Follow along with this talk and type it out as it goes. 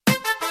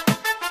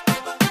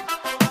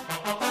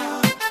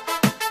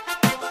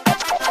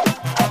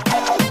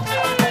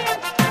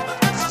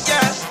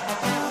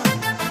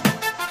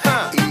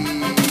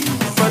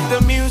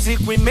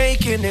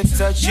minutes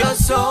touch your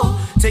soul,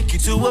 take you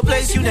to a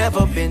place you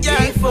never been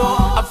before.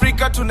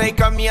 Africa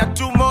tunaikamia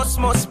tu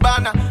most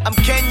bana. I'm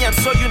Kenyan,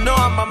 so you know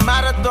I'm a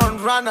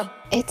marathon runner.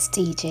 It's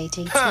DJ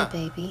JT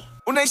baby.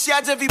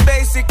 Unaishiaje vi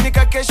basic,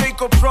 nika kesho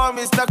iko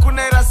promise. Na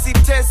kuna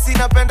irasitesi,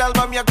 napenda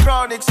album ya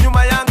Chronics.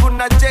 Nyuma yangu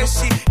na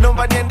jeshi,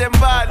 nomba niende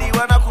mbali.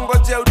 Wana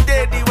kungoje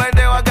udedi,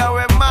 wende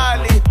wagawe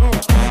mali.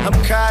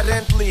 I'm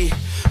currently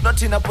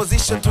not in a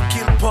position to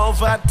kill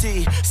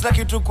poverty. Sina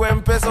kitu kwa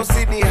mpesa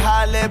usini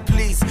hale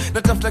please.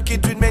 Natafuta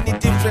kitu in many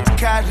different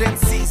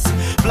currencies.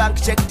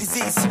 Blank check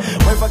disease,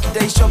 waiva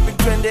kidai shopping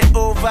twende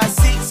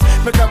overseas.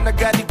 Meka mna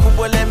gari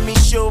kubwa, let me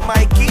show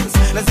my keys.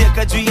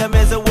 Naziaka juu ya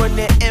meza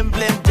uone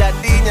emblem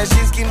jadinya.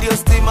 Shinski ndio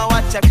stima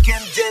wacha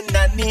kenje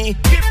nani.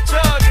 Keep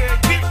jogging,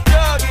 keep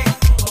jogging.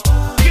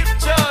 Keep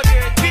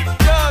jogging, keep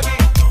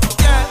jogging.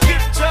 Yeah,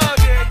 keep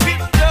jogging,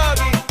 keep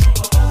jogging.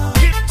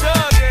 Keep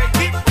jogging,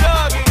 keep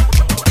jogging.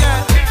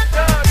 Yeah,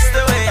 it's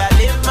the way I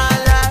live my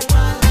life.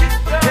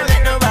 Can't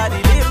let nobody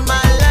live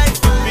my life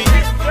for me.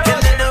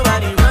 Can't let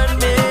nobody run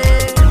me.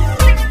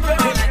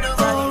 Can't let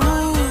nobody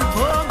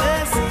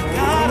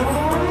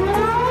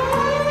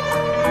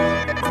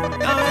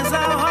naweza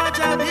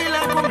hoja bila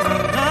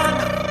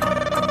kung'ang'ana.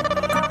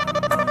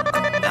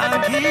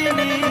 Lakini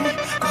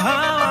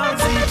hawa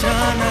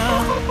vijana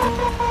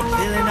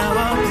vile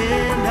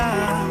nawapenda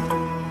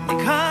ni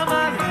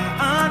kama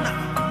laana.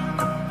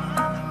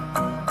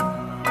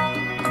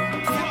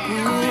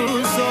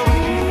 So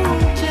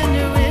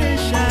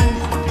generation,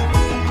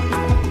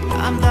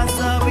 I'm the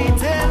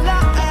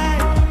storyteller.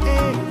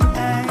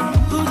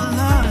 Good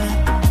Lord,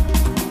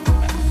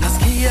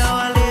 nasikia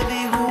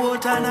walevi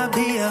huota na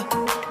bia.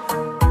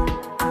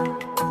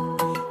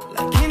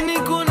 Lakini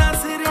kuna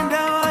siri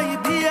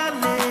ndawaibia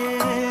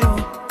leo.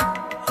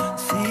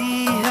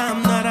 See,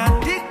 I'm not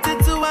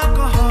addicted to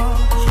alcohol.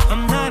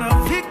 I'm not a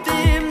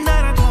victim,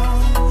 not at all.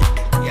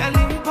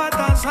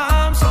 Yalimpata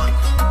Samson,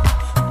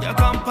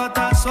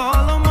 yakampata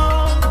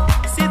Solomon.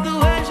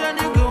 Situation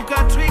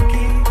iguka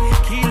tricky,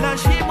 kila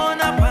shimo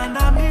na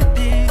panda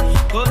miti.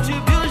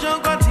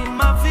 Contribution kwa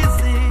tima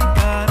fisi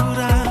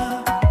karura.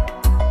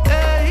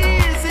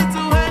 Hey,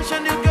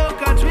 situation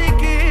iguka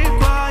tricky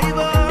kwa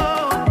hivyo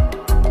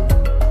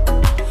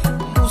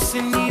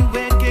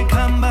usiniweke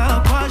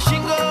kamba kwa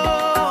shingo.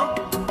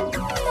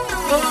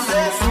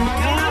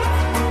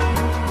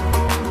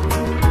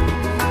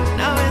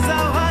 Naweza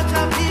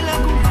wacha bila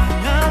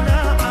kung'ang'ana.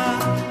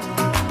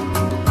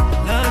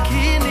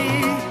 Lakini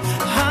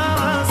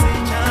hawa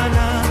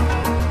vijana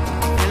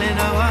vile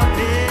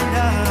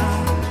nawapenda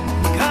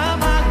ni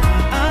kama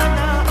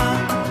laana.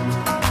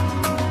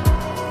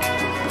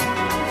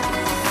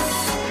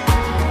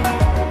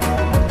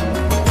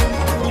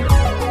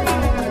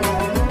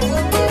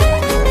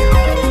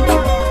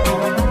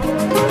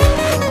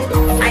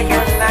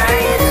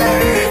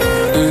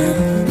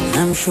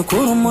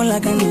 Namshukuru Mola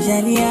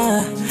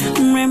kanijalia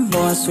mrembo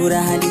wa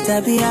sura hadi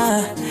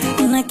tabia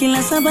na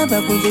kila sababu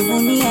ya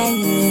kujivunia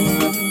yeye.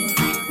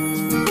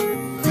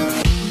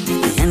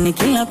 Yani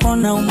kila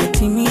kona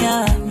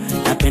umetimia,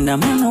 napenda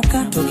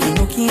manukato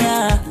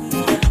kinukia,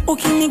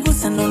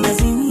 ukinigusa ndo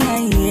nazimia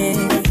yeye.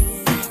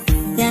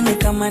 Yani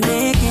kama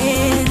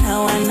ndege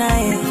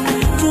hawanaye,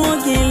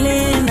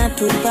 tuogelee na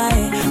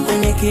tupae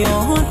kwenye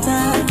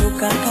kiota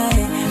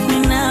tukakae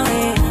mimi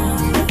nawe.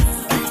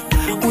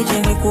 Uje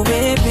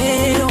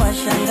nikubebe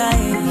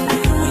washangae,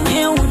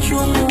 mwenye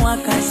uchungu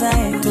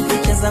wakazae,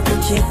 tukicheza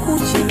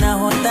kuchekuchi na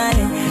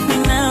hodare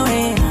mimi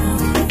nawe.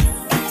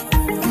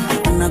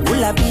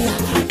 Unakula pia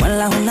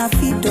wala huna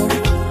fito,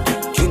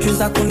 chuchu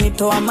za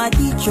kunitoa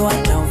majicho,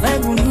 hata uvae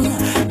gunia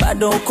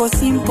bado uko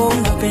simple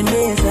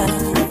unapendeza.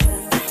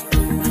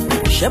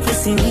 Shepu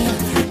sinia,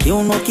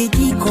 kiuno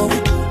kijiko,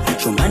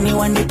 chumani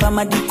wanipa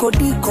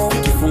madikodiko,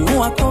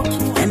 kifungua koki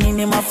yani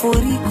ni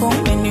mafuriko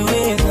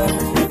umeniweza.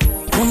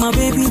 Oh my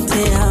baby,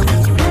 te amo.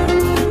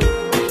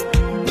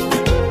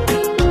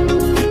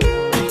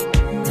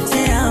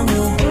 Te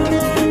amo.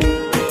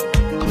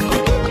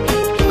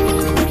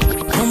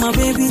 Oh my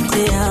baby,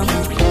 te amo.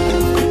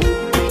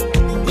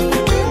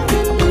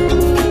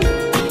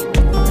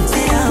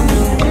 Te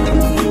amo.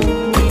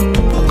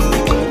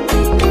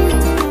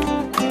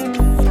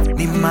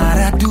 Ni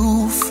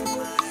maradufu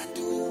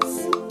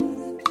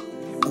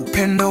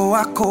upendo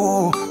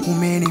wako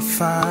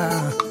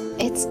umenifaa.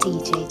 It's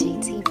DJ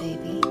JT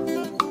baby.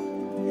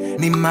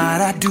 Ni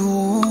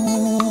maradufu,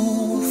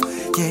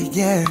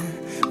 yeah.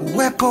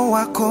 Uwepo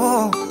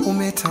wako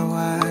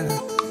umetawala.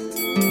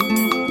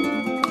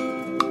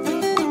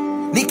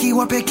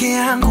 Nikiwa peke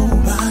yangu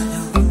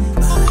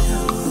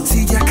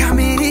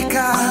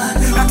sijakamilika,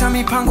 hata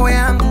mipango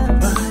yangu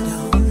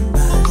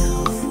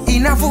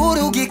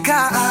inavurugika.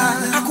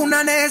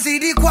 Hakuna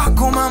nezidi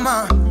kwako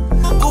mama,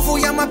 nguvu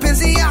ya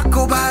mapenzi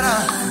yako bara.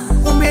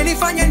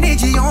 Umenifanya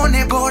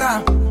nijione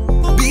bora,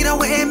 bila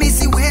wewe mimi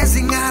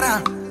siwezi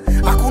ng'ara.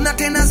 Hakuna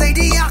tena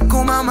zaidi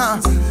yako mama,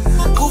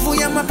 nguvu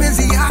ya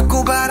mapenzi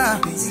yako bara.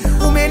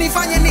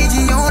 Umenifanya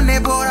nijione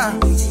bora,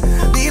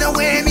 bila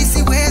wewe mimi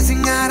siwezi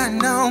ng'ara.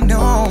 No,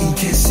 no. In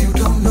case you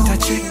don't know,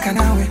 nitacheka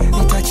nawe,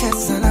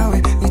 nitacheza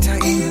nawe,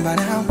 nitaimba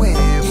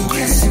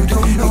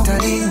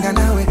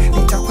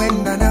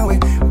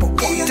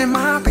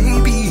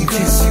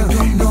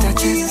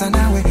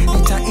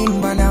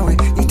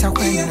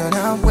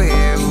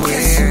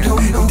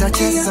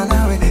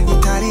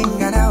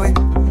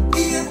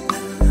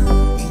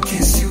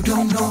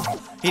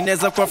mali.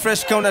 Neza kwa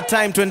fresh kauna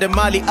time twende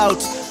mali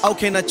out. Au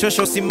kena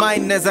chosho si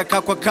mine neza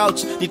kaa kwa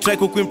couch. Ni try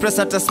kukuimpress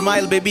hata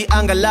smile baby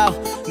angalau.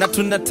 Na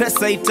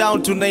tunatesa hii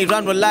town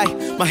tunairun walai.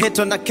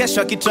 Maheto na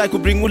kesho akitry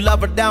kubring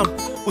lover down.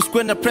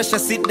 Usikwenda pressure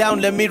sit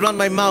down let me run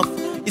my mouth.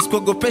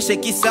 Isikogopesha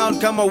ki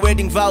sound kama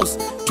wedding vows.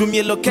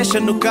 Tumie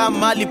location nuka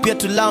mali pia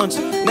to lounge.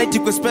 Night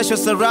iko special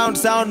surround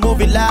sound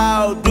move it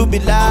loud. Do be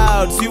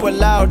loud, see you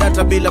loud at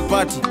a bila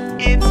party.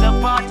 It's a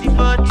party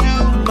for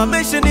two. My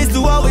mission is to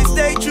always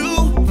stay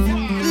true.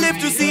 Live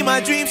to see my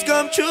dreams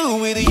come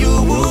true with you.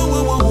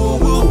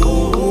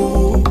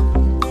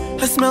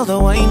 I smell the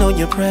wine on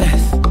your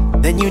breath.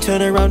 Then you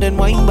turn around and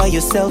whine by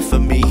yourself for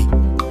me.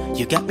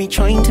 You got me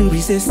trying to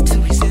resist.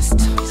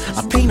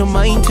 I pay no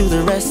mind to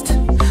the rest.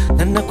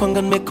 Nana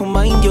kwanga make a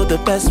mind, you're the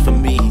best for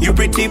me. You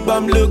pretty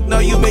bum look, now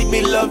you made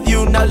me love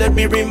you. Now let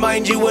me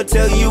remind you or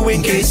tell you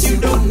in case you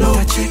don't know.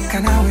 Nitacheka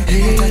nawe,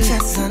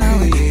 nitacheza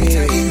nawe,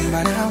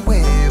 nitaimba nawe.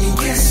 In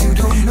case you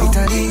don't know.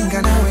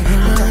 Nitaringa nawe,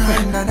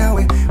 nitakwenda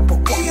nawe.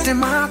 Popote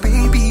my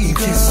baby. In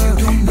case you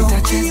don't know.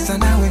 Nitacheza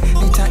nawe,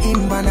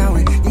 nitaimba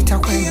nawe,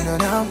 nitakwenda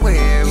nawe.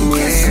 In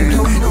case you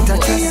don't know.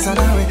 Nitacheza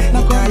nawe,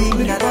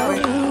 nitaringa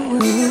nawe.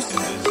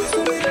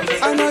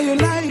 I know you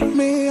like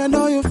me, I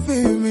know you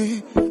feel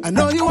me. I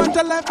know you want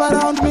a life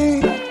around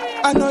me.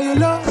 I know you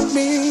love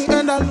me,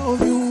 and I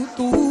love you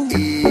too,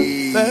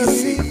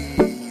 baby.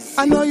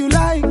 I know you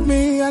like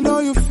me, I know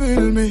you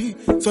feel me.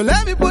 So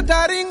let me put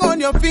a ring on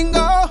your finger.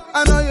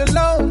 I know you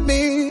love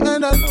me,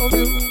 and I love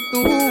you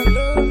too,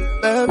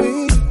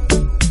 baby.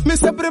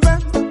 Mr.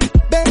 Prevent,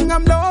 bang,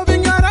 I'm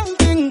loving your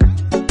outing.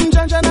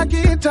 Janjana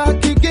kita,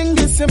 kicking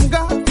this him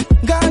God.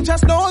 God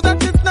just know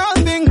that it's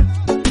nothing.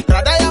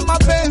 That I am a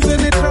pains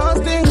and a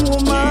trusting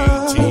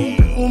woman. She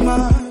be my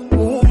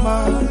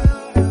woman.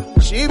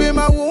 She be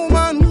my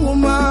woman.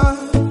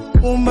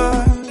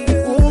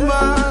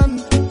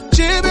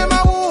 She be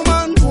my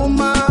woman.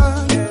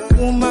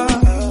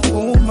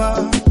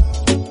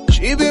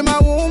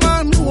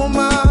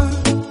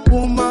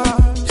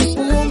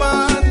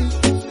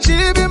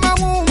 She be my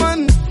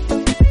woman.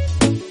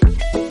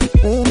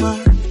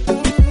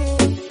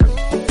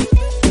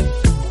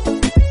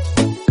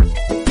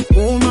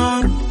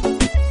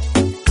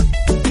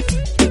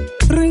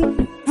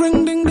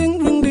 Ring, ding,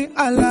 the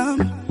alarm.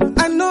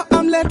 I know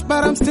I'm late,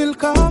 but I'm still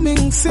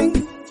coming.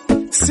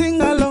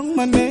 Sing along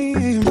my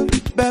name,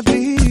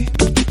 baby.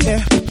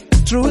 Yeah,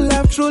 true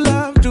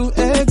love do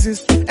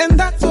exist, and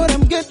that's what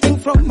I'm getting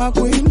from my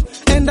queen.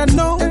 And I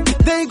know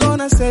they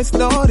gonna say it's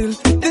not real.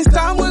 This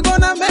time we're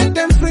gonna make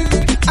them free.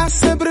 I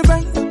say,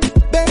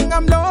 bang,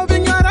 I'm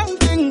loving your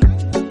outing.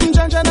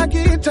 Janjana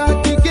kita,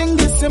 kicking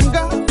this him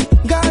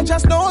God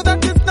just know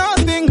that it's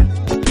nothing.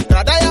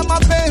 That I am a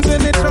faith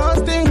and a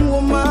trusting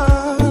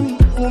woman.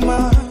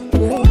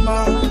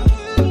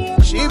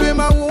 She be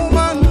my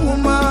woman.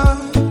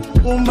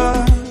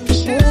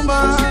 She be my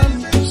woman.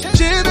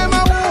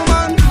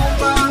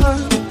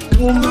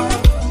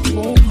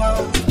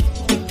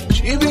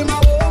 She be my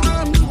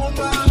woman.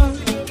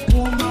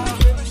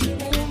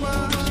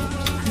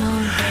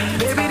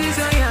 Baby, this a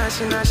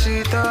yashina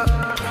shita.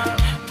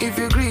 If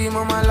you agree,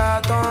 mama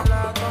laton.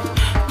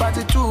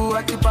 Party 2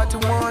 at the party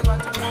 1.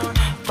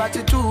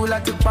 Party 2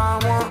 at the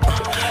part 1.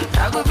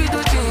 I go be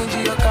to change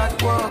your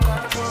catwalk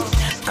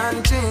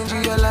and change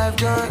your life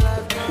joy.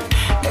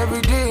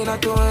 Every day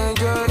not to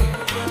enjoy.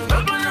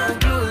 Open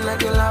and close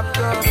like a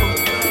laptop.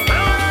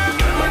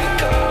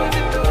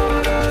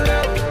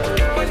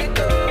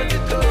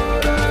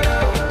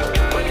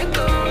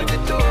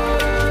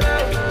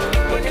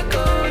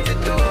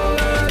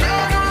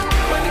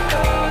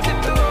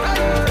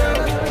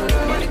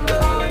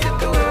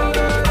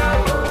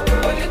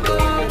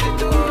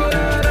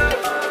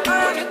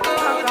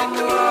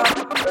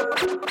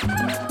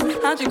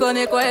 Tu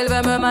connais quoi, elle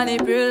va me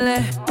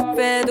manipuler.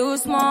 Fais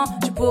doucement,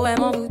 tu pourrais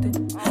m'en douter.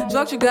 Je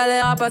vois que tu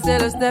galères à passer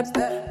le step.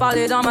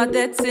 Parler dans ma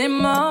tête, c'est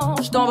mort,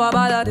 je t'en vais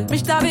balader. Mais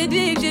je t'avais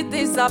dit que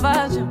j'étais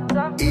sauvage.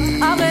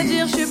 À vrai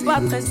dire, je suis pas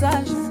très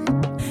sage.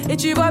 Et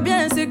tu vois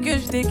bien ce que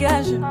je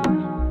dégage.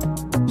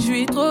 Je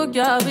suis trop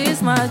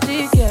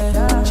charismatique.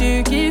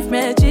 Tu kiffes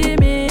mes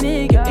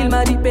chimiques. Il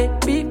m'a dit,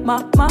 baby,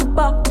 maman,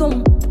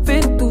 pardon.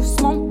 Fais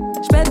doucement,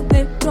 je pète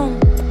tes plombs.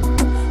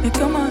 Mais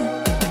comment?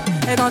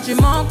 Et quand tu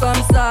mens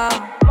comme ça,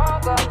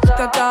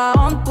 jusqu'à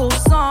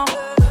 40%,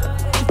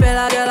 tu fais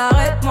la gueule,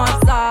 arrête-moi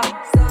ça.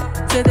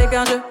 C'était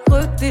qu'un jeu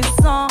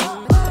redescend.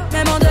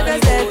 Mais mon Dieu que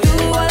c'est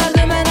tout, voilà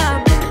je mène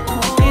à bout.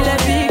 Il est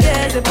piqué,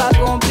 c'est pas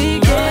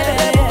compliqué.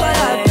 Pourquoi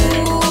y'a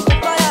tout?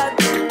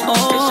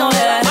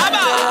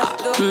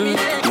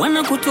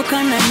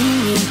 Wanakutukana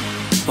nini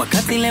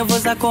wakati levo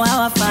zako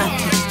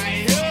hawafati?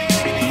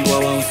 Mbwa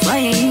wa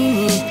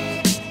uswahilini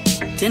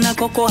tena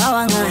koko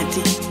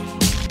hawangati.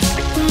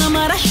 Kuna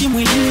marashi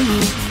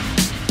mwilini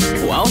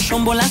wao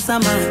shombo la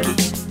samaki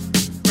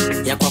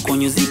ya kwako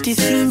nyuzi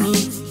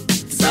 90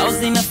 zao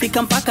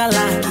zinafika mpaka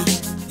laki.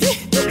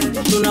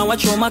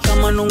 Tunawachoma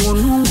kama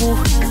nungunungu,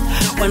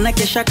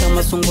 wanakesha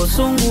kama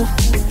sungusungu.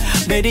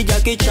 Bedi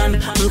Jackie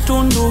Chan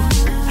mtundu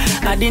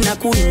Adina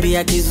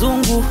kuimbia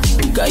kizungu.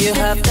 Girl, you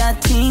have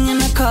that thing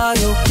and I call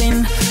you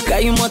queen. Girl,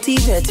 you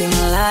motivating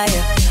a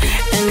liar.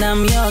 And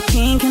I'm your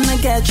king, can I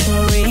get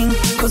your ring?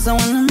 Cause I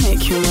wanna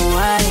make you my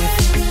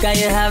wife. Girl,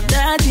 you have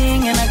that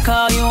thing and I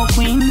call you a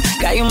queen.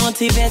 Girl, you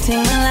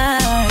motivating my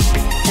life.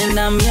 And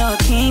I'm your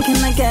king,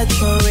 can I get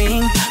your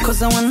ring?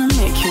 Cause I wanna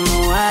make you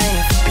my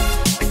wife.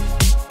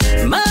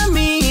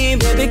 Mommy,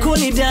 baby,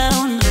 cool it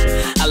down.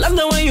 I love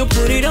the way you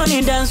put it on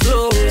the dance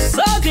floor.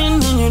 Something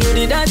when you do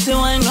it, that's how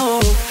I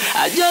know.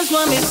 I just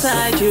want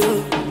beside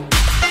you.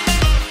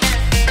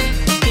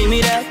 Give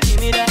me that,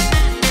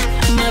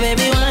 my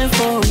baby, one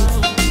for.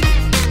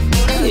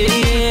 Yeah,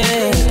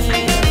 yeah,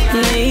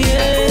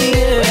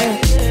 yeah.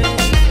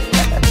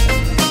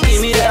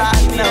 Give me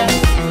that now.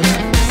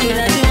 See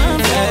that you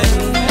want for.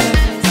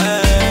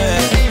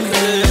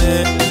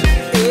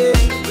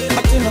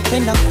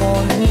 Napenda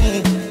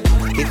koni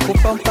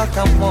kikupa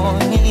mpaka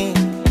moni.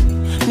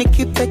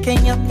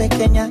 Nikipekenya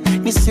pekenya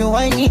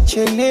nisiwahi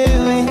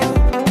nichelewe.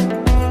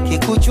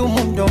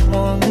 Kikuchumu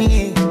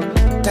mdomoni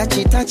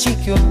tachi tachi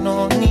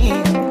kiunoni.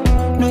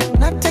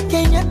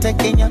 Natekenya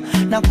tekenya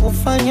na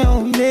kufanya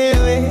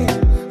ulewe.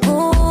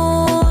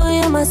 Oh,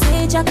 you must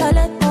say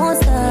chocolate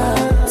monster.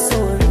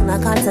 So I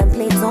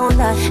contemplate on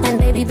that. And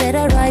baby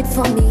better write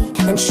for me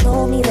and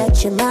show me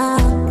that you're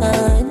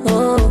mine.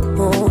 Oh,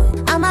 oh.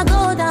 I'ma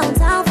go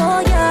downtown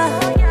for ya.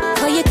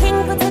 For your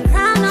king, put the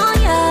crown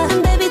on ya.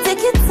 And baby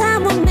take your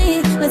time with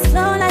me. Let's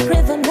flow like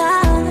river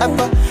now.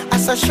 Apa,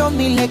 asa show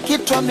me like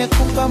kitu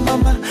amekupa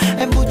mama.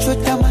 Embu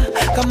chutama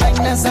kama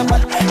inazama.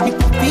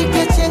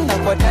 Nikupige chenga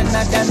kwa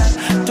dana dana.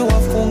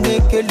 Tuwafunge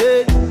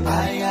kelele.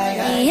 Ay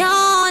ay ay.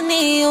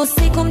 Yoni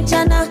usiku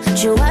mchana.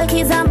 Jua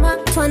kizama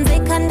tuanze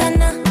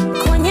kandana.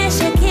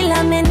 Konyeshe kila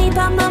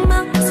amenipa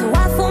mama.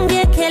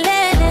 Tuwafunge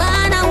kelele.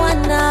 Wana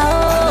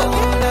wanao.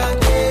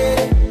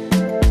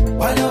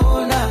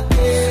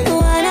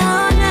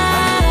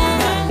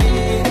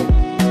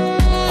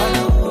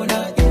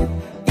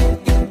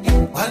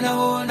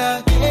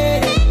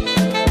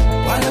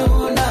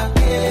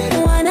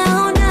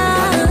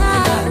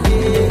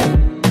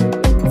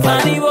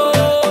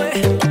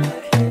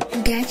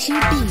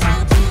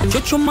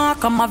 Chuchuma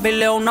kama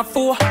vile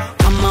unafua.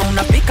 Kama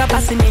unapika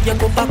basi nije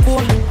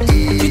kupakua.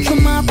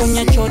 Chuchuma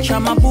kwenye choo cha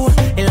mabua.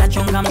 Ila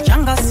chonga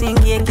mchanga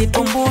singie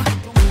kitumbua.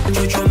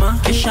 Chuchuma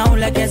kisha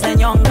ulegeze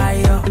nyonga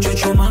yo.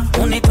 Chuchuma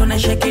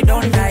unitoneshe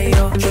kidonda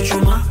yo.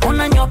 Chuchuma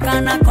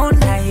unanyoka na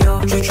konda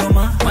yo.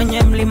 Chuchuma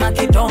kwenye mlima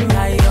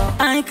kidonga yo.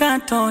 Ai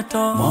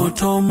katoto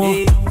moto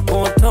moto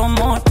moto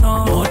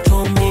moto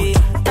moto moto.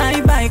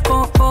 Ai bai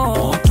koko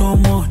moto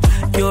moto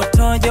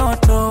joto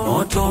joto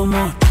moto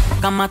moto.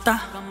 Kamata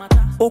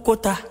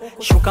ukuta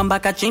shuka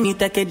mpaka chini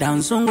teke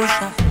down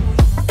zungusha.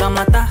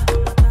 Kamata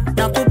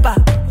nakupa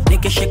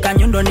nikishika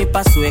nyundo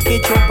nipasue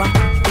kichupa.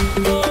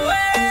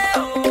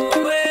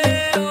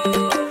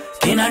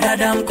 Kina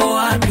dada mko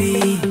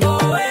wapi?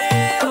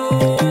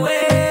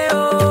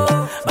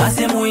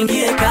 Basi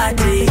muingie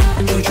kati.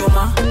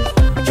 Chuchuma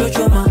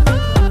chuchuma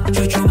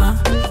chuchuma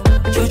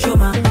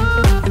chuchuma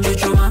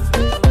chuchuma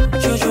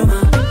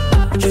chuchuma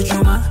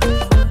chuchuma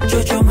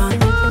chuchuma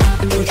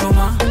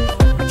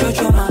chuchuma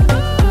chuchuma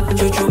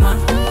chuchuma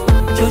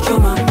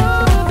chuchuma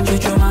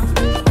chuchuma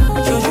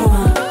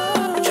chuchuma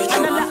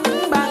chuchuma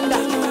banga.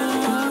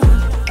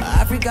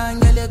 African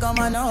girl come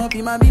on up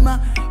in my bima.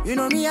 You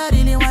know me I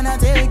really wanna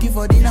take you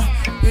for dinner.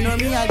 You know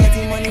me I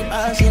getting money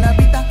bash in a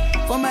pita.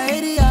 For my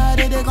area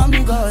they call me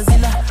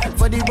Godzilla.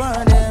 For the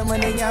brand them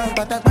when they young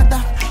pata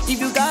pata. If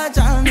you got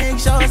chance make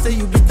sure say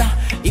you bitter.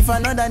 If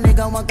another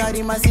nigga want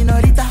carry my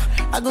senorita,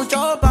 I go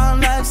chop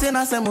on life say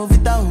na say move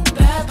it down.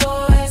 Bad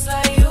boys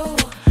like you,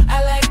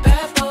 I like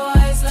bad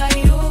boys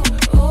like you.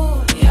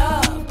 Ooh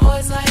yeah,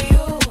 boys like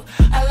you,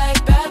 I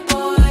like bad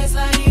boys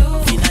like you.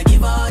 Finna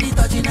give her all the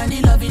touching and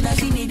the loving that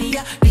she need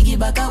ya. Biggie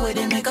back away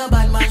they make a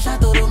bad man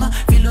shot Roma.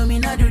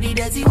 Philomena do the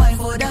dirty wine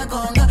for the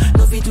conga.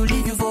 No fit to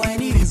leave you for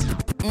any reason.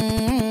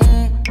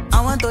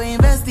 I want to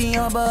invest in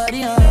your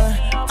body,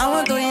 I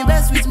want to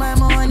invest with my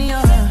money,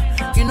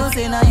 You know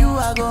say now you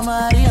I go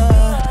marry,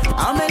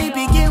 How many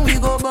picking we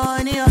go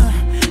born,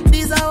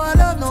 This our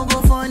love no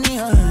go funny,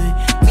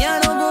 Me I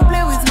don't go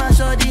play with my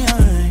shorty,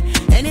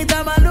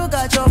 Anytime I look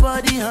at your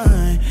body,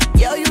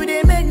 Girl you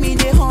they make me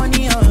the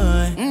honey,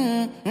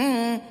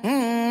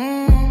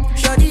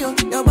 Shorty,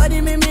 your body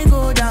make me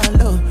go down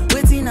low.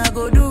 Waiting I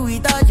go do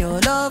without your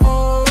love,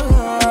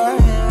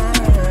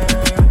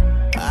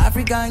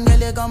 African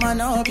girl, come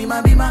on up in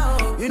my bima.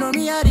 You know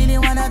me, I really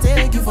wanna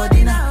take you for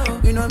dinner.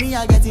 You know me,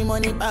 I getting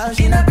money bash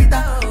in a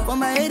pita. For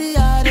my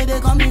area, they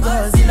call me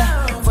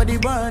Godzilla. For the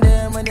brand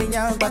them when they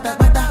young pata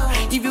pata.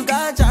 If you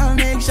got chance,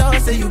 make sure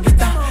say you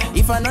bitter.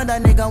 If another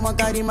nigga want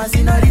carry my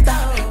senorita,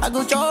 I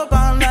go chop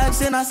on life,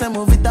 say na say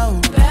move it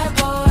down. Bad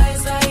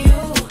boys like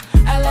you,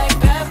 I like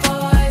bad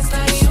boys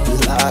like you.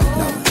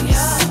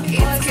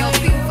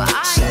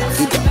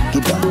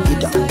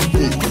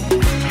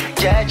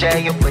 Jaja,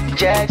 you put the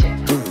jaja.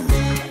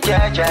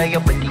 Jaja, you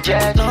put the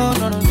jaja. No.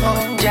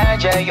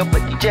 Jaja, you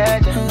put the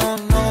jaja.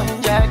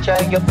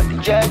 Jaja, your body,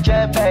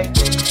 Jaja, baby.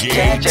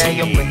 Jaja,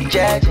 your body,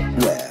 Jaja.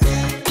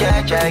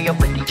 Jaja, your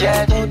body,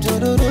 Jaja.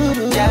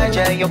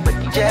 Jaja, your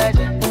body,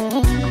 Jaja.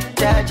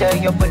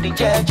 Jaja, your body,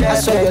 Jaja. I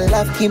saw your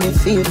love give me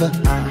fever.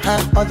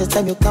 All the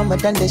time you come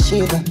and the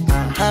shiver.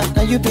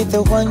 Now you be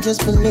the one,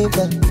 just believe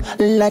it.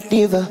 La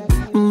diva,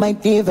 my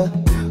diva.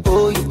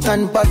 Oh, you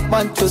turn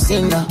Batman to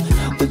Zina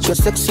with your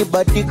sexy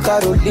body,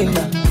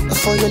 Carolina.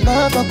 For your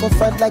love, I go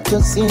fight like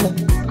John Cena.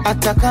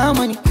 Hata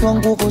kama nikiwa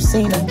nguvu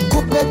sina,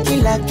 kupe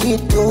kila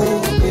kitu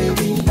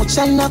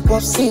mchana kwa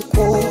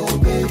usiku,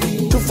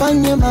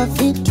 tufanye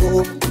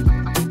mavitu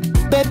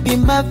baby,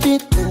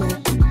 mavitu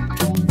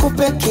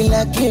kupe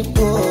kila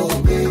kitu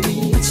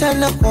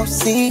mchana kwa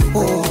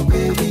usiku,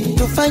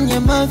 tufanye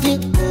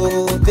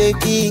mavitu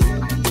baby,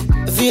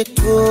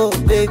 vitu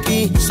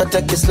baby, so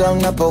take it slow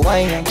na po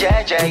wine.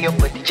 Jaja, your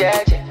body,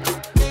 Jaja.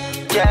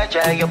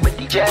 Jaja, your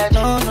body, Jaja.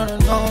 No, no, no,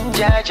 no.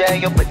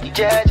 Jaja, your body,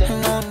 Jaja.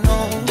 No,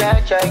 no.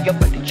 Jaja, your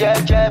body,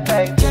 Jaja,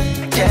 baby.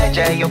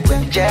 Jaja, your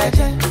body,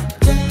 Jaja.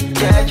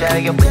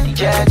 Jaja, your body,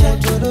 Jaja.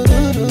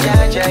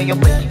 Jaja, your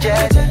body,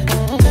 Jaja.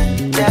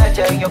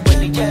 Jaja, your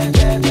body,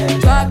 Jaja.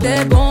 Toi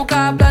t'es bon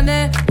qu'à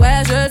planer,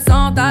 ouais je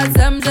sens ta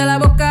sème, j'ai la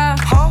boca.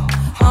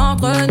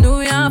 Entre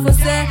nous y'a un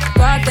fossé,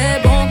 toi t'es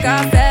bon qu'à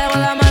faire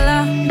la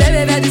mala.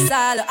 Bébé fais du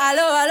sale,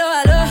 allo, allo,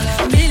 allo.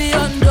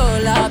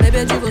 $1,000,000,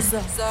 bébé tu veux ça.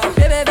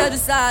 Bébé fais du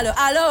sale,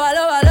 allo,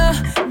 allo, allo.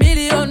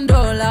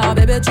 $1,000,000,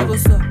 bébé tu veux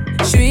ça.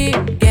 J'suis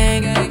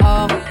gang,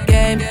 hors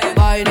game,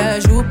 boy ne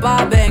joue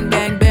pas bang,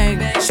 bang, bang.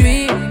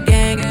 J'suis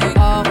gang,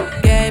 hors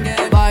game,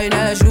 boy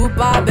ne joue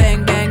pas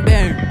bang, bang,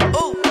 bang.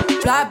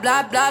 Bla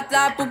bla bla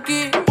bla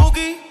Pookie.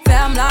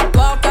 Ferme la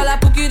porte à la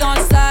Pookie dans le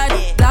sas.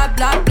 Bla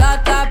bla bla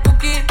bla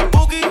Pookie.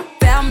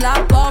 Ferme la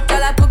porte à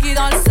la Pookie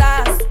dans le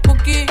sas.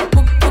 Pookie,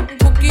 Pookie,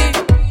 Pookie.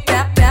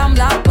 Ferme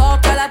la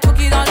porte à la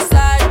Pookie dans le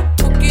sas.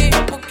 Pookie,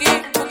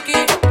 Pookie,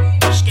 Pookie.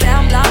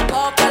 Ferme la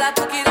porte à la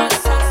Pookie dans le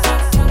sas.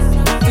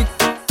 Tic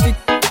tic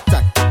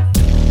tac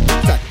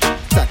tac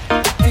tac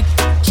tic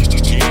tic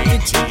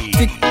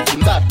tic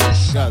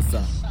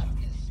Gaza.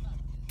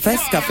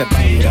 Fes café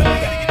banga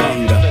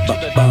banga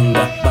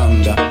banga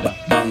banga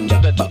banga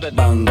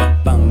banga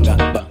banga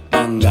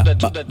banga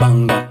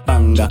banga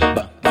banga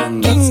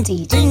banga ding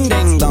ding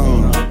ding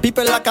dong.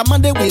 People like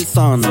Amanda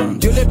Wilson.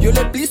 Dieu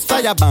les please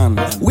fireban.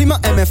 Oui ma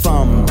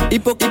MFM.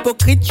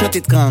 Hypocrite je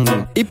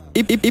t'étrangle.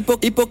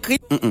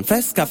 Hypocrite.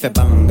 Fes café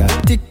banga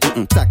tic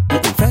tac.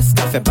 Fes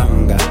café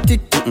banga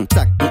tic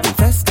tac.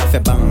 Fes café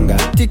banga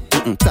tic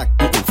tac.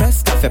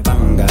 Fes café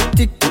banga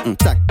tic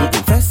tac.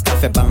 Fes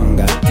café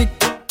banga tic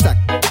tac.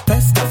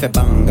 Fes café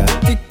banga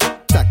tic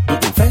tac.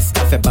 Fes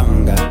café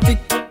banga tic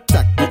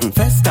tac.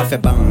 Fes café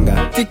banga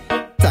tic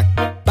tac.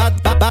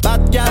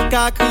 Bad gal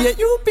ka crier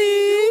youpi.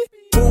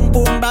 Boom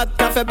boom bad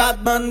café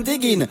bad man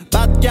digging.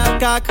 Bad gal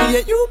ka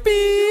crier youpi.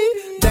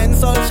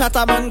 Dancehall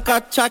chataman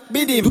kachak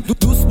bidim.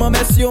 Doucement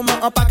messieurs man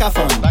en pack à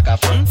fond.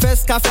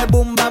 Fes café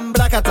boom bam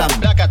blakatam.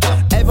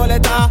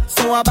 Evoleta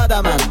son à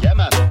badaman.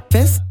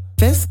 Fes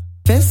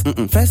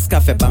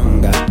café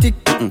banga tic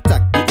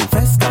tac.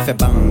 Fes café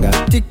banga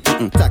tic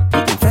tac.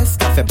 Fes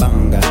café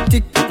banga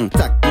tic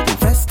tac.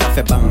 Fes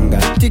café banga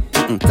tic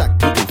tac.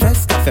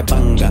 Fes café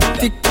banga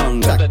tic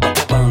banga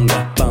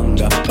banga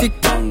banga tic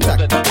banga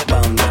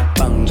banga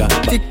banga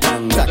tic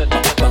banga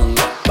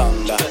banga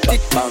banga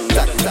tic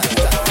banga.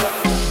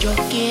 Yo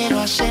quiero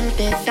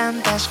hacerte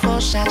tantas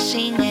cosas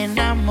sin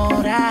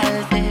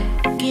enamorarte.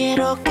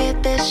 Quiero que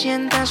te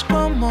sientas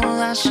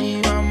cómoda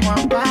si vamos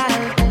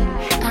aparte.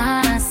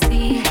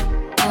 Así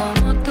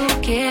como tú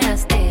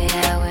quieras te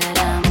hago el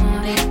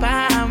amor. Y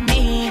pa'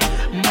 mí,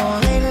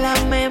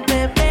 modélame,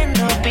 bebé,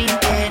 ropa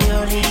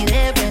interior y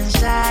de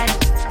pensar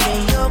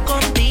que yo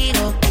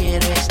contigo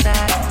quiero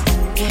estar.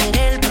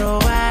 Querer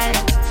probar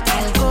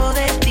algo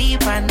de ti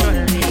pa' no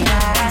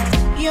olvidar.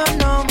 Yo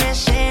no me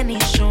sé ni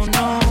su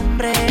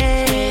nombre,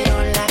 pero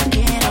la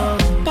quiero.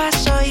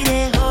 Paso y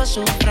dejo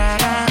su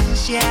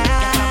fragancia.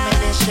 Ya me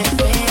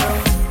desespero.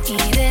 Y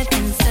de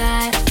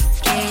pensar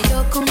que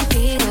yo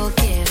contigo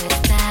quiero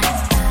estar.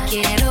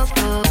 Quiero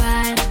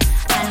probar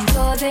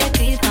algo de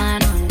ti para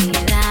no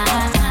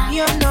olvidar.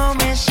 Yo no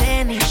me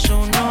sé ni su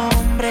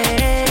nombre,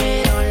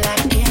 pero la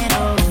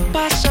quiero.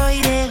 Paso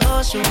y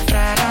dejo su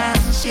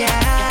fragancia.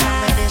 Ya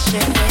me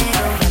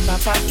desespero.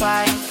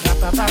 Rapapapay,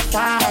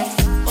 rapapapay.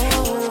 Oh,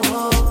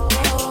 oh, oh.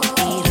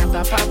 Y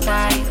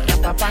rapapapay,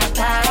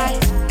 rapapapay.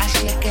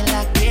 Así es que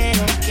la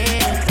quiero,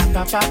 quiero.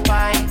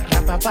 Rapapapay,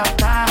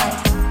 rapapapay.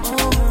 Oh,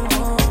 oh,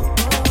 oh.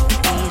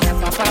 Y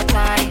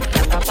rapapapay,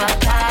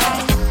 rapapapay.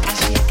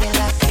 Así es que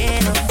la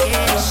quiero,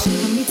 quiero.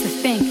 No need to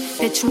think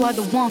that you are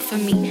the one for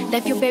me.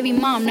 Left your baby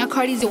mom, now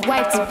Cardi's your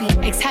wife to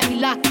be. Ex had me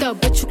locked up,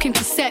 but you came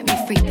to set me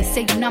free. They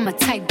say you're not my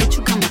type, but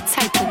you got my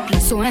type to be.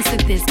 So answer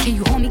this, can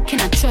you hold me,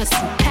 can I trust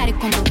you?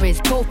 Paddock on the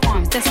wrist, both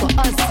arms, that's what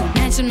us do.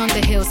 Mansion on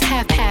the hills,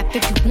 half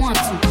if you want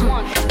to.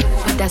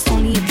 But that's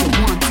only if you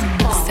want to.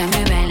 Se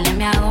me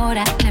bailame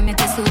ahora, le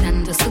mete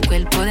sudando su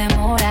cuerpo de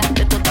mora.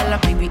 De toda la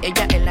baby,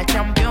 ella es la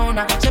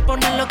championa. Se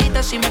pone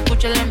loquita si me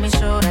escucha en la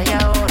emisora y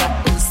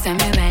ahora. Se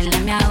me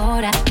bailame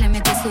ahora, le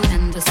mete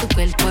sudando su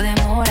cuerpo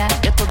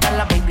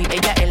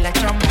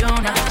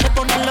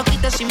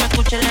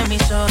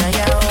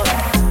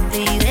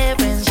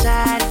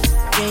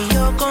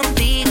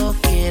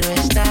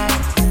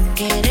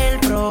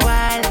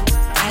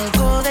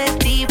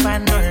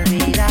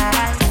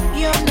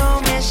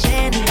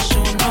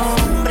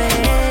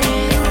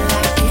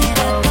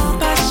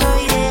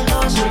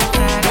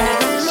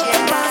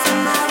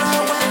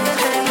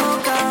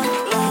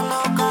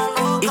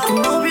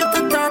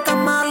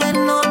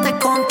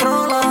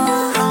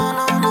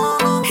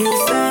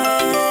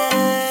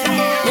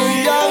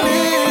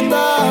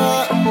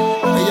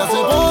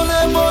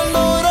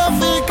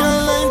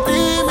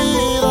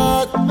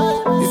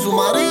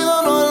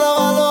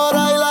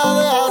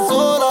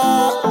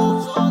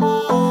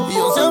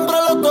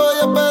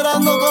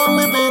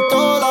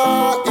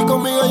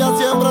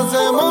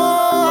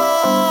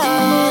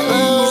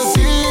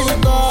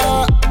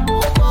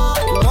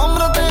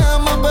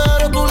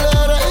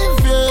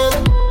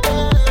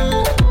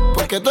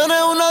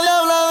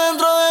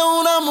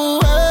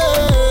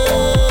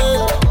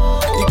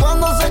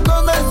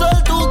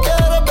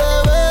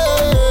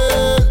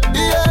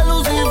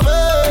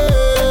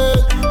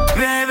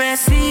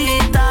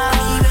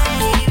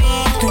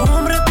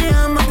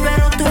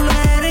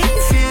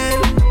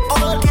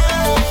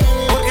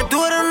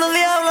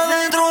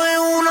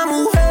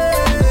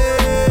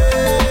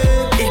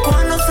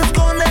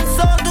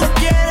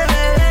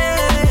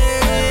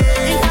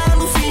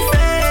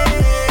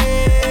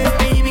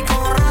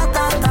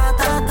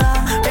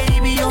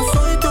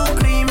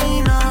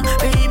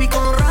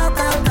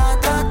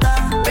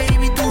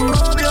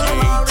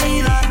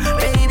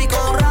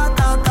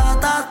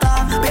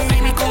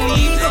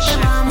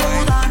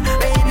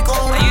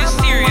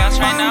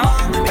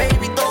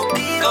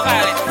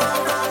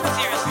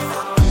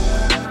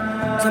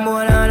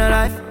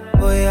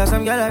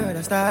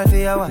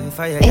your wife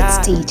or your It's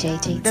yard. DJ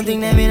JT. Them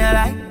think they mean a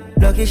lie.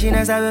 Lucky she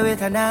not stab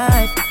with a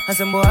knife. And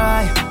some boy,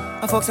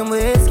 I fuck some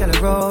ways, girl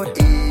road.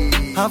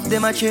 Half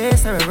them a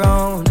chase her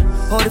around.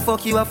 How the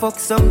fuck you a fuck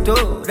some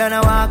toad? Then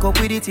I walk up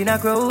with it in a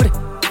crowd.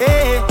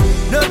 Hey,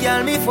 no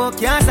girl me fuck,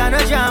 can't stand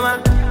no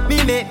drama.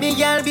 Me make me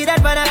girl be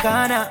that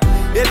banana.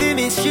 Baby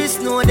mistress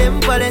know them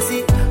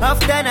policy.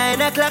 After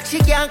 9 o'clock she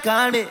can't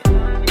call me.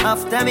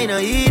 After me no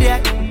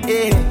idiot,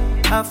 yeah.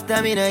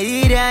 After me no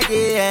idiot,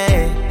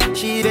 yeah.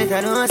 She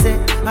better know say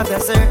after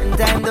certain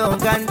time don't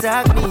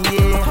contact me,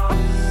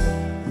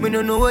 yeah. Me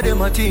no know what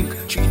them a think.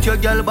 Treat your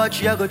girl but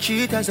she a go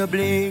cheat as a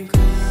blink.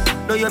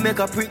 Now you make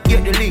a prick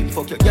get the link.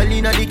 Fuck your girl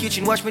inna the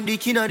kitchen, wash me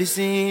dick inna the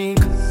sink.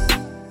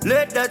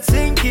 Let that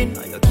sink in.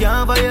 You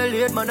can't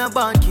violate man a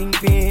band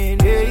kingpin,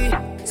 hey.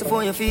 So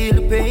for you feel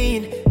the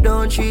pain,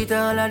 don't treat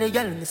all of the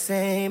girl the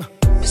same.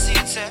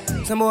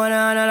 Some boy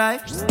on a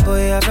life. Oh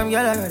yeah, some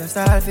girl I rather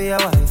style for your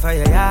wife or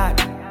your yard.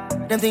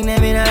 Them think they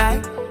mean a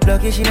lie.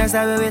 Lucky she not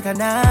stab with a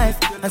knife.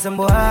 And some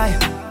boy,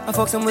 I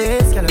fuck some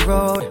ways, girl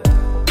road.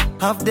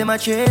 Half them a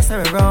chase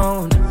her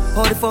around.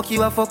 How the fuck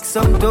you a fuck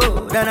some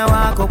toad? Then I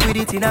walk up with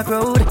it in a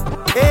crowd.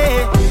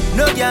 Hey,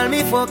 no girl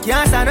me fuck,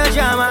 can't stand no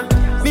drama.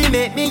 Me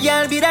make me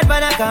girl be that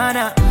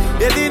banana.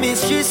 Baby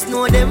mistress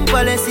know them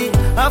policy.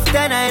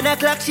 After 9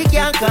 o'clock she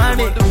can't call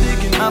me.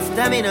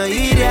 After me no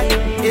idiot,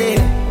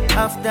 yeah.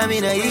 After me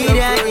no idiot,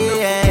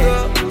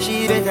 yeah.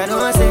 She better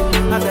know say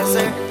after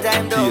certain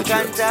time don't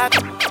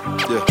contact.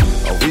 Yeah,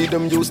 and we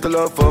them used to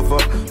love forever.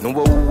 Know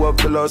who have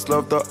the last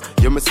laughter.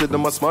 Yeah, me see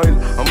them a smile.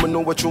 I'ma know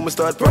what you me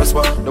start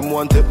prosper. Them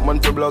one tip man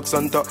for Black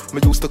Santa.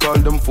 Me used to call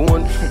them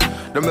phone.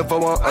 Them never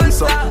want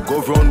answer.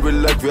 Go round real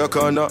like we a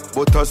corner.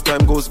 But as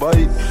time goes by,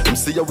 them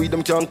see how we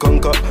them can't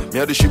conquer. Me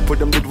had the ship with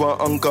them did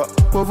want anchor.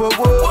 Whoa, whoa,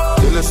 whoa.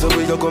 Tell us the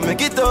way you go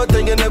make it out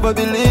and you never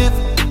believe.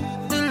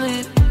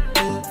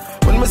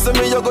 When me say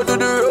me you go to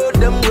the road,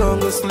 them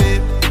gonna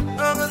sleep.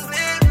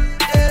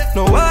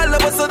 No all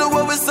of us are the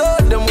way we saw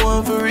them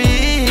want for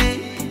real.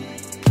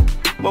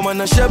 But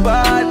man a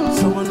shepherd,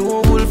 someone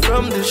who wool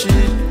from the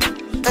sheep.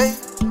 Hey,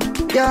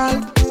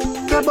 girl,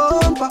 your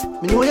bumper,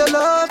 me know you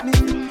love me.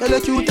 You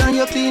look cute and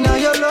you clean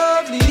and you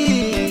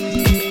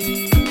lovely,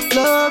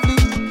 lovely.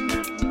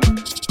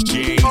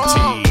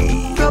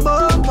 JT. Your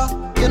bumper,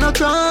 you no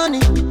cranny.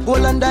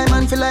 Gold and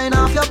diamond flying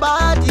off your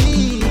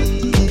body,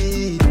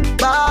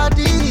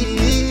 body.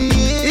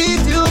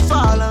 If you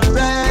fall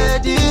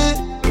already,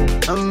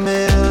 I'm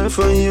here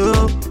for you.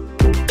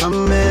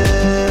 I'm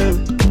here.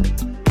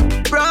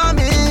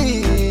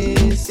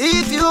 Promise.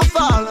 If you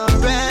fall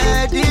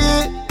already,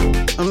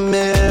 I'm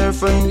here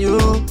for you.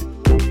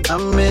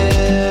 I'm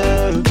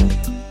here.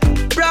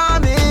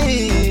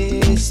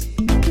 Promise.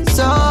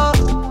 So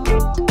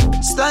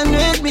stand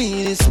with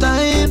me this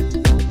time.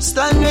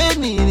 Stand with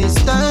me this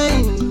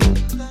time.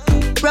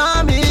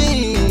 Promise.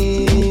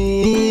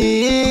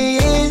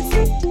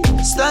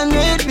 Stand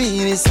with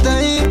me this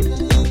time.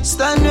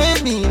 Stand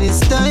with me this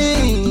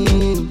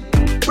time.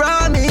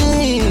 Promise.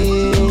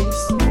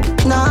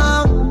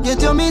 Now,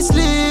 get your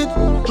mislead.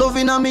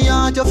 Loving on me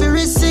heart, you feel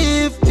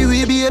receive. You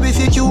will be able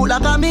to cute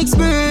like a mixed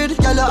breed.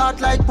 Your heart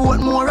like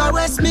Portmore or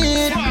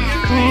Westmead.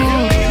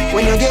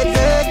 When you get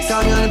vexed,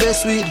 I'm your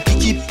best weed.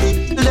 You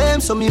keep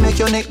lame, so me make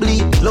your neck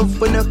bleed. Love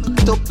when you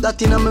top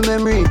that in my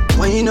memory.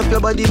 Wind up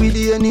your body with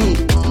the knee.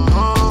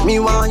 Me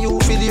want you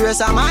for the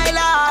rest of my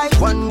life.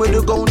 One way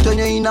to go turn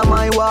you in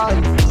my wall.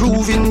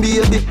 Proving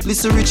baby,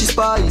 listen Richie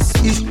Spice.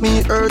 If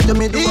me hurt you,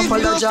 me do if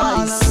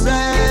apologize.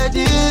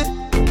 Ready,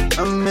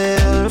 I'm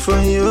here for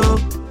you.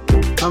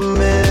 I'm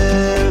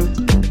here.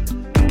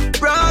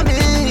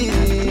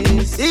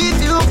 Promise.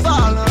 If you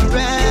fall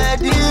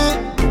already,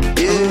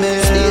 I'm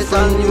here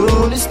for you.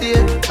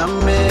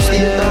 I'm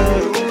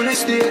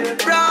here.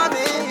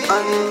 Promise.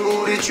 And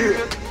who the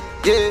truth?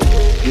 Yeah,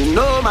 you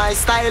know my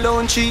style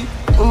don't cheap.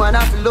 Woman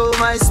have to love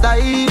my style.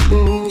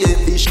 Yeah,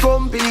 fish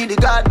company the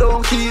God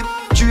don't keep.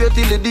 Straight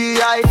till the day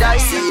I die.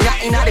 See ya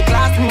in the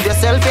class, move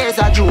yourself as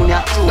a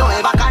junior. Don't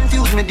ever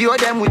confuse me, deal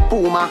them with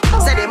Puma.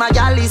 Say them a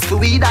gal is to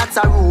we, that's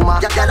a rumor.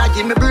 Y'all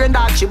give me brain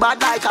that she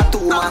bad like a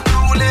tumor.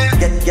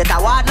 Get a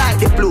word like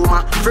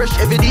diploma. Fresh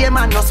every day,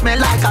 man, no smell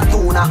like a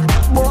tuna.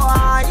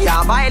 Boy,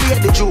 yeah,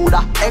 violate the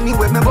Judah.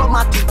 Anyway, me but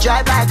my teeth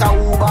drive like a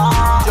Uber.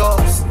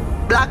 Just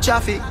black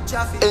traffic.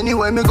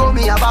 Anyway, me go,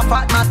 me have a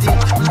fat matty.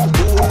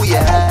 Ooh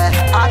yeah,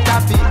 hot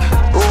traffic.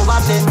 Over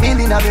 10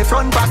 million of me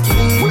front pocket.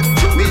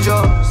 Me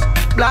just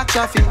black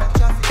traffic.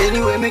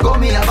 Anyway, me go,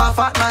 me have a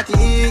fat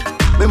matty.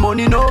 Me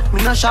money no,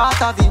 me no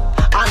short of it.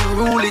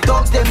 Unruly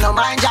dogs, them no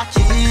mind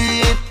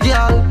jacket.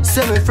 Girl,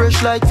 say me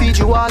fresh like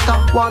Fiji water.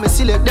 Want me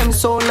select them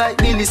sound like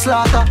Billy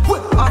Slaughter.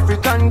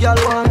 African girl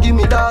want give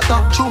me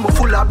data. Chew me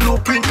full of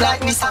blueprint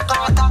like Mr.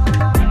 Carter.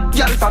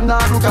 Girl from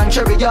Naruk and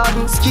Cherry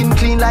Garden. Skin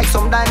clean like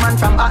some diamond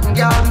from Hatton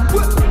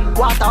Garden.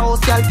 Waterhouse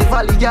girl the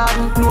Valley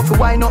Garden. No fi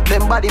wind up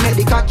them body make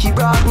the cocky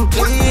broaden.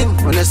 Clean,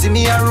 when you see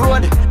me a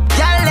road.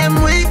 Girl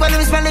them weak when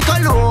them smell the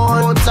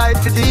cologne. Outside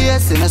for the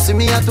yes, and you see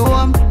me at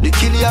home. They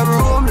kill your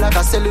room like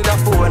a cellular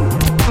phone.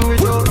 We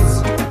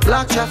just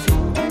black traffic.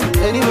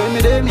 Anyway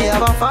me there me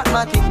have a fat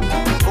matty.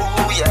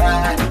 Oh Oh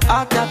yeah.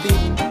 After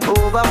beat,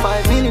 over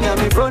 5 million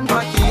and me front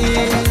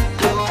pocket.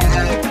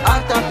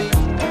 After beat,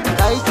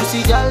 like to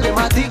see y'all them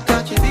a thick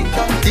touchy.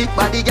 Thick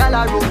body y'all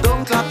a rope,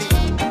 don't clap it.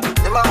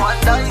 Never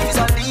wonder if it's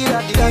a deal.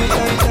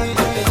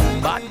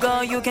 Bad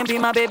girl, you can be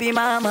my baby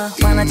mama.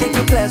 Wanna take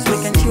you class,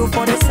 we can chill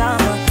for the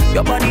summer.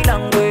 Your body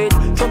language,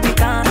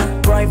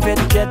 Tropicana.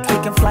 Private jet, we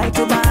can fly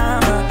to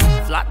Bahama.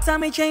 Flat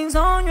tummy chains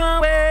on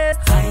your waist.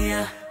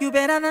 Higher, you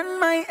better than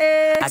my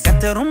ex. I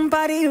got the room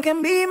party, you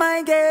can be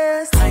my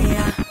guest.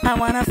 Higher, I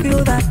wanna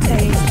feel that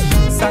taste.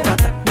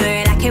 Sakata. Do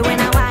you like it when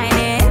I whine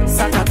it?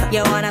 Sakata.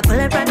 You wanna pull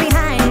it right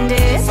behind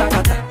it?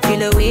 Sakata. Feel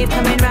the wave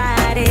coming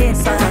right in.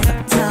 Sakata.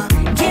 So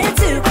get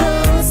too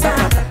close.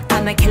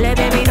 I'm a killer,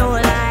 baby, no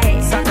lie.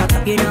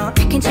 You know,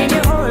 I can change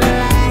your whole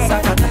life.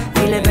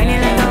 Feel it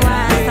burning like a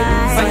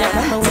wildfire. Fanya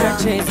kama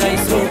unacheza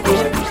so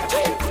good.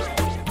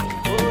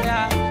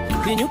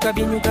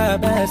 Binyuka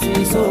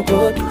basi so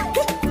good.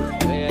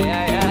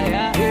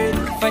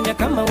 Fanya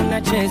kama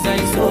unacheza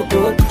so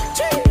good.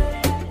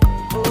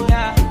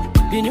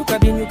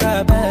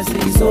 Binyuka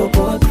basi so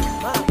good.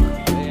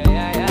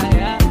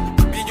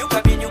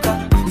 Binyuka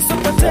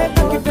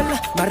isopoteka kipela.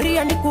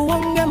 Maria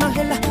nikuonge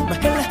mahela.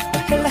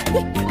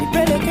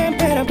 Nipeleke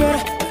mpera.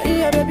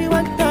 Yeah, baby,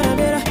 wantana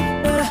mera.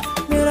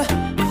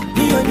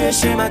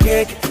 Nionyeshe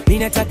makeke,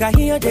 ninataka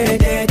hiyo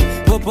dede.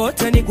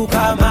 Popote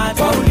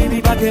nikukamata,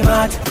 ulimi pake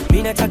mata.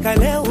 Ninataka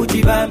leo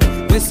ujibambe,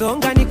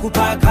 wesonga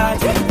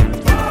nikupakate.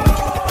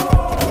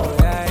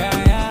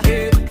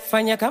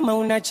 Fanya kama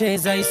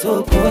unacheza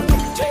isoko.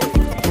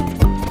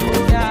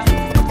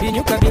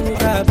 Binyuka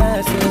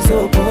basi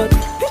isoko.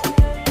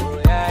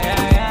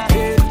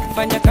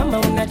 Fanya kama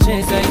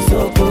unacheza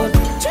isoko.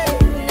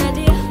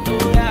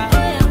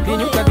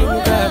 Binyuka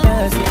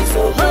basi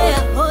isoko.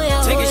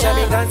 Tikisha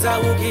miganza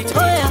ukiti.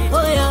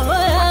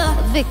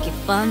 Vicky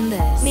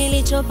Fundes.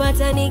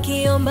 Nilichopata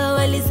nikiomba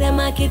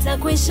walisema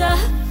kitakwisha.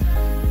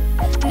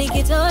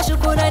 Nikitoa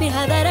shukurani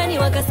hadharani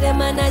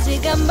wakasema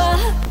najigamba.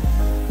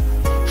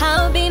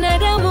 Hao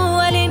binadamu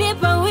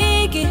walinipa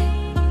wiki.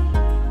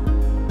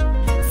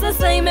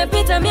 Sasa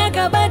imepita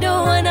miaka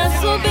bado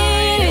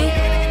wanasubiri.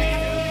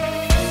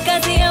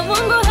 Kazi ya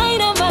Mungu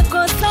haina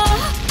makosa.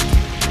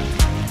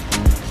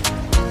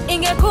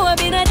 Ingekuwa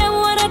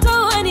binadamu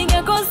wanatoa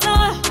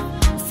ningekosa.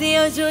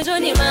 Sio juju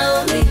ni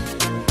maombi.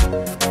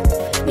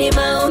 Ni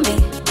maombi.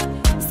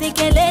 Si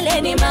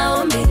kelele ni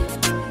maombi.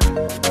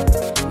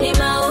 Ni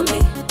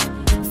maombi.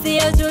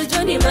 Sio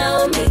juju ni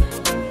maombi.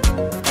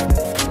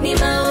 Ni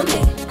maombi.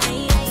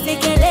 Si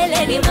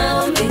kelele ni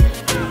maombi.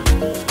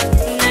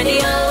 Na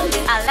ni maombi.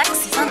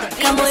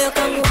 Kamoyo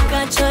kangu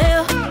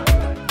kachoyo.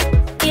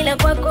 Ila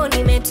kwako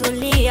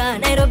nimetulia.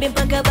 Nairobi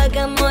mpaka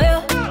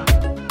Bagamoyo.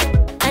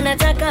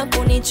 Anataka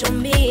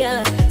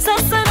kunichumbia.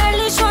 Sasa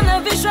nalishwa na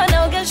vishwa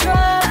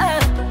naogeshwa.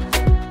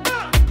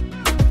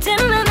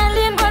 Tena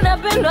nalindwa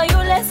napendwa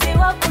yule si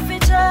wa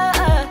kuficha.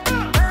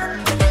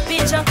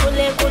 Picha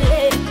kule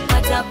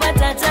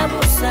patapata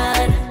tabu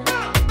sana.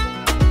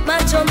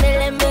 Macho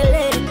mbele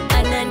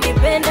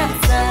ananipenda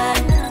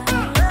sana.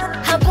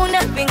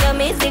 Hakuna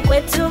pingamizi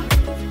kwetu.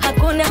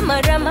 Hakuna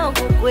marama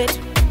huku kwetu.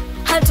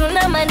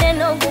 Hatuna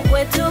maneno huku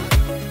kwetu.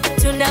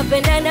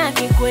 Tunapendana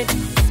kikwetu.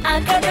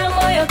 Akaka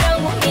moyo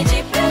kangu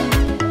nijipe.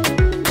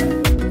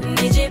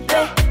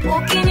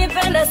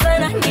 Ukinipenda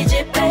sana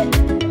nijipe.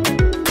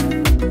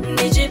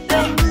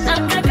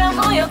 Akaka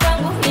moyo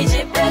kangu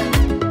nijipe.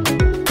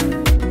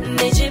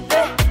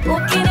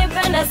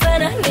 Ukinipenda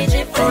sana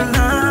nijipe.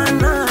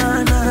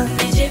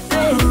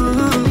 Nijipe.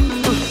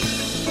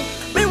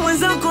 Mimi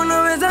mwenzako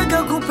naweza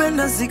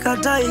kupenda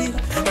sikatai.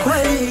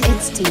 Kweli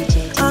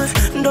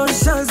ndo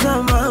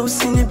shazama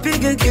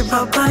usinipige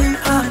kipapai.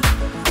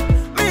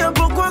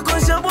 Hapo kwako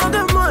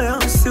shabwaga moyo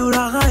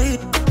usiuraghai.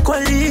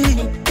 Kweli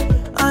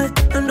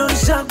ndo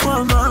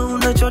shakwama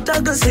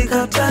unachotaka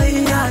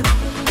sikatai.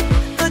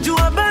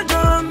 Najua bado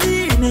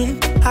amini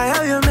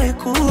hayo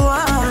yamekuwa.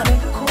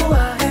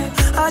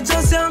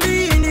 Acha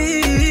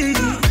siamini.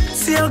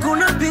 Si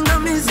hakuna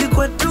pingamizi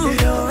kwetu.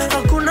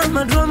 Hakuna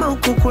madrama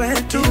huku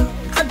kwetu.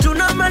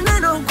 Hatuna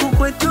maneno huku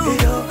kwetu.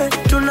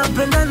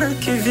 Tunapendana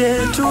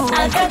kivyetu.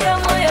 Akaka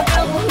moyo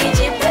kangu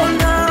nijipe.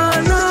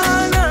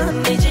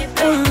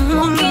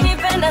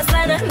 Ukinipenda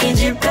sana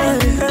nijipe.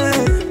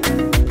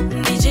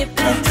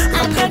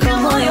 Akaka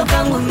moyo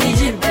kangu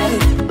nijipe.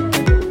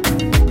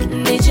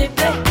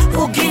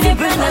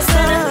 Ukinipenda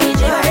sana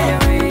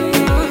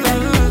nijipe.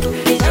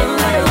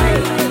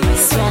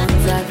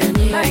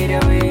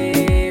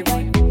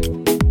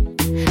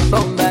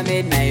 Bomba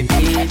midnight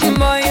beat.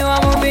 Boy, you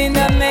are moving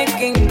the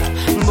making.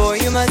 Boy,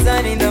 you must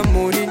stand in the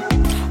morning.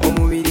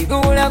 Omubiri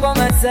gula kwa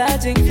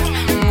massaging.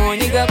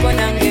 Monika kwa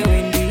nange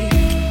wendi.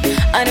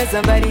 I know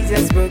somebody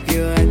just broke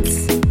your heart.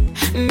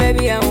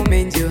 Maybe I will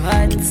mend your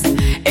heart.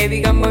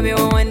 Every come with me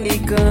one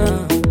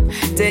come.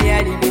 Tell you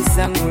I be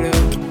sangulo.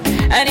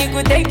 And it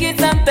could take you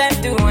some time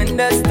to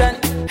understand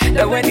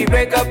that when we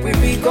break up we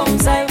become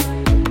silent.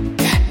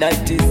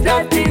 That is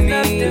love to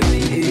me.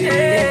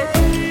 Yeah.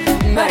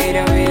 By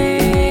the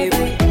way,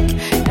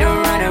 don't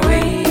run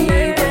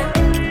away.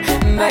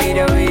 By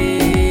the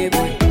way.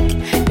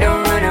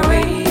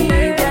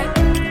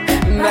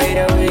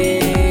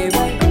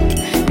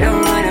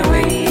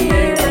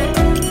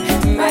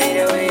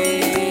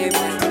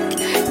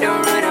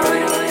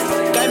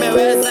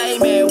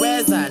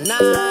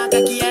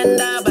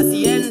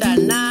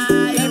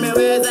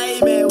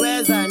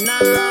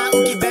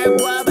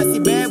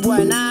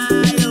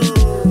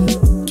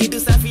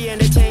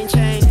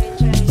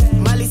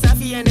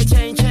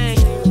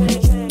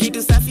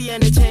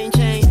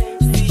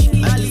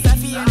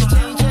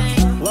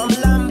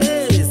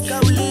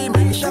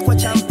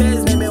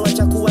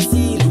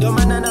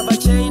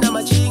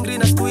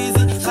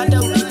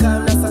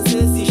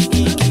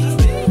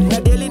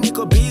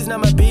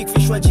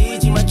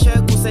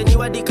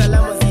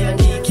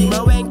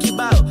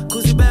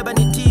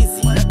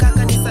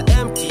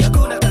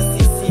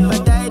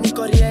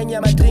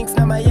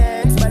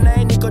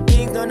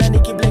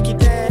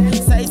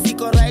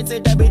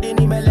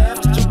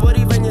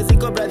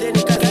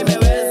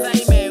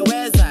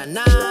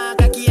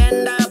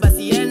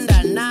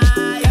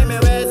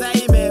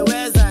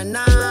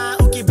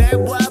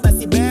 bebwa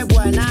basi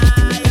bebwa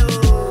nayo.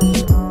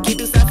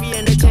 Kitu safi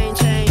and the chain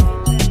chain.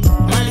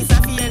 Mali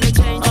safi and the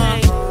chain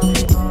chain.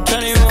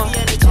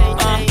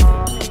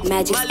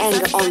 Magic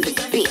anger on the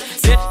beat.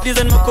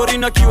 Dizen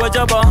makorina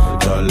kiwajaba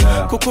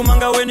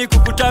kukumanga weni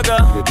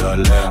kukutaga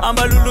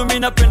amba lulu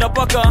mina penda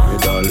paka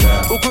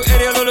uku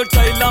area lolo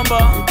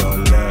tailamba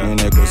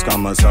Ninekus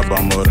kama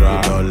saba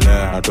mora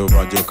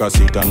atuvajuka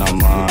sita na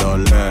ma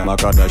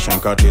makada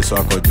shankati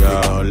swako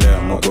jale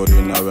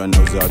makorina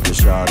wenuza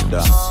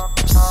kishada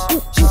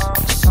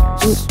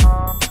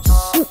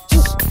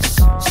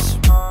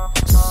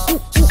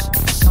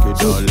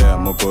kidole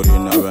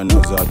mukorina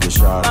wenuza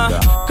kishada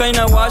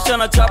kaina washa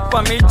na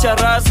chapa micha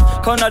ras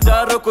kauna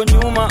daro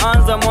kunyuma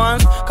anza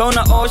mwanzo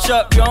kauna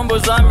osha vyombo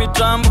za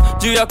mitambo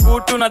juu ya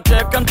kutu na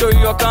teka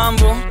mtoi wa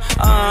kambo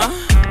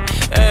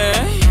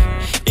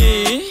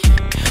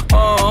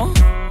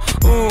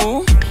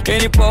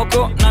Keni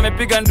poko na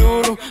mepiga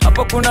nduru.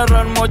 Hapa kuna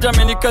run moja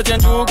amenikaje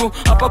ndugu.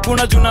 Hapa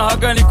kuna juna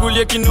haga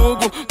nikulie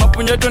kinugu.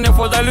 Mapunyeto ni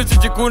afadhali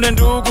usijikune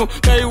ndugu.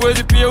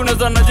 Kaiwezi pia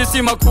unaweza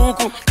najisi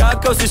makuku.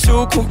 Kaka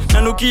usishuku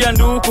nanukia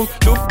nduku.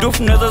 Duf duf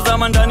naweza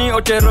zama ndani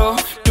otero.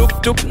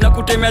 Tup tup na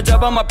kutemea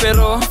jaba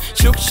mapero.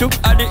 Shuk shuk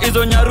hadi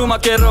hizo nyaru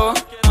makero.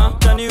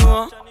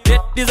 Taniwa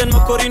Dizen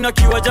makorina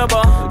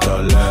kiwajaba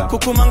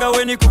kukumanga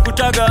weni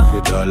kukutaga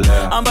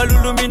amba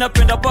lulu mina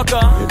penda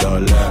paka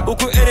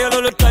uku area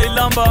lolo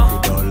tailamba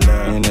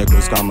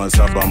Ninekus kama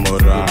saba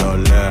mora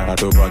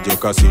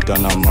atuvajuka sita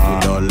na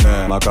ma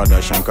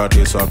makada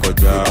shankati swako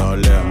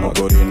jale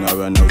makorina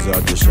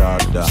wenuza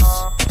kishada.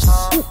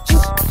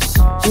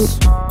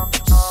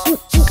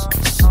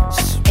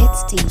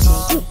 It's DJ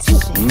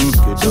JT.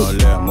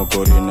 Kidole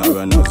makorina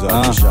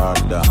wenuza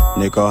kishada.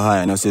 Niko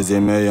haya na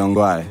sizime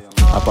yongwae.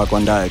 Hapa kwa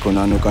ndae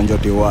kuna nuka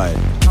njoti wae.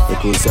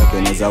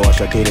 Ikuseke neza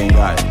washa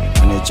kiringae.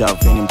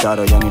 Anichafini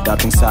mtaro yani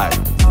dapping side.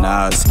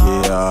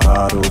 Nasikia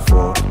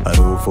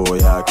harufu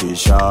ya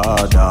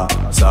kishada.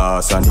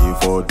 Sasa ni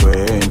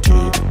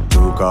 420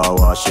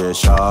 tukawashe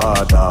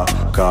shada.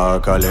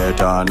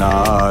 Kakaleta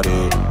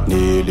nare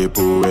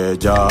nilipue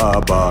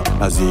jaba.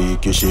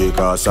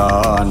 Nazikishika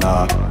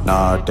sana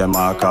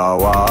natema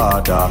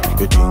kawada.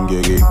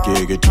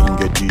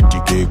 Getinge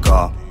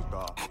titikeka.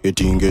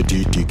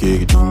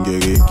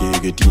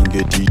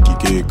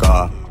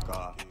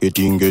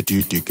 Getinge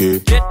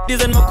titike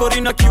Dizen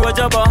makorina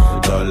kiwajaba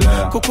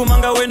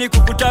kukumanga weni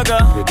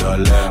kukutaga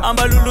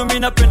amba lulu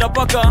mina penda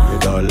paka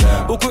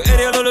uku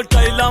area lolo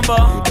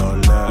tailamba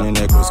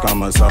Ninekus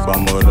kama saba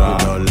mora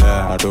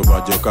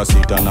atuvajuka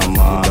sita na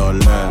ma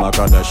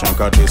makada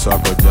shankati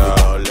swako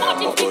jale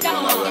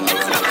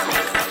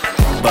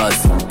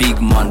Buzz,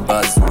 big man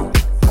buzz.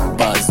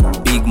 Buzz,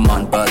 big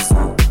man buzz.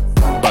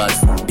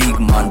 Buzz, big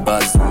man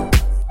buzz.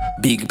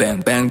 Big bang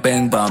bang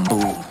bang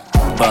bamboo.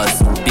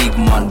 Buzz, big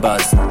man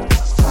buzz.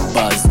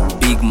 Buzz,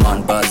 big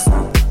man buzz.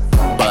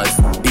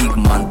 Buzz, big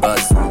man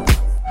buzz.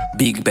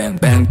 Big bang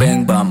bang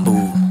bang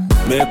bamboo.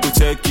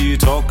 Mekucheki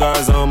toka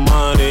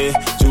zamani.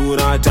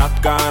 Chuna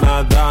chaka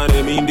na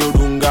dhani. Mindi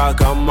udunga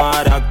kama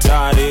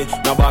daktari.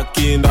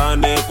 Nabaki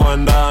ndani kwa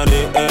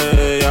ndani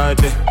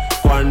yate.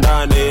 Kwa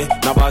ndani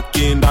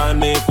nabaki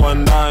ndani kwa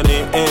ndani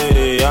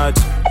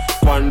yate.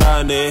 Kwa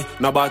ndani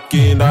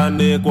nabaki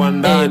ndani kwa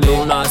ndani.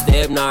 Tuna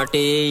step na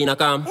T na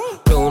kam.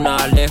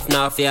 Tuna left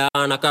na fya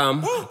na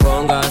kam.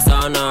 Gonga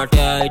sana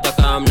tia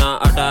itakam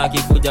na ataki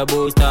kuja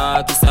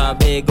booster.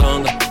 Kisabe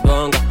gonga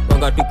gonga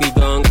gonga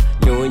tukigonga.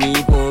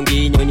 Nyonyi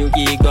pongi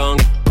nyonyuki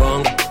gonga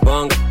gonga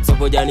gonga.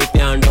 Sopo jani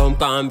piando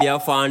mkambia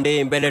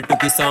fande mbele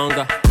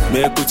tukisonga.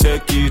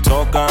 Mekucheki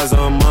toka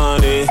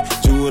zamani.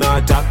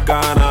 Chuna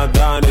chaka na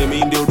dhani.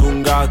 Mindi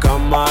udunga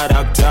kama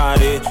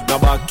daktari.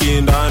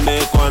 Nabaki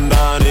ndani kwa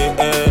ndani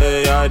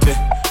yate.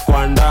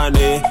 Kwa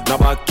ndani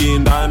nabaki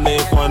ndani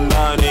kwa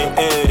ndani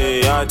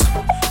yate.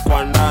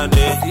 Kwa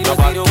ndani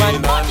nabaki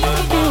ndani.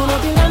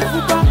 Unapinga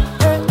mfupa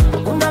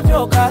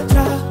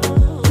unavyokata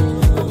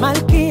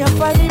malkia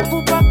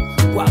falipupa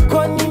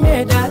wako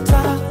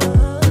nimedata.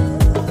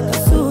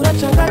 Sura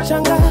changa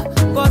changa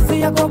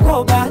ngozi ya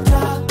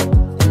kokobata.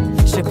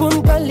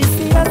 Shepun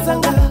kalisia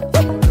sanga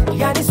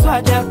yani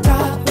swadata.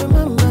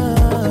 Mama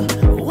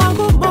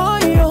wangu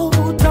moyo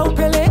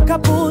utaupeleka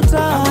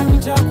puta.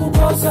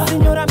 Nitakukosa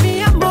señora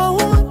mi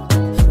amor.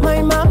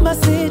 My mama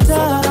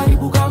sita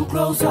karibu come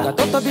closer.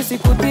 Katoto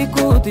bisikuti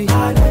kuti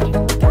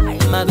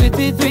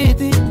madwiti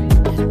twiti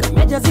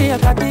kamejazia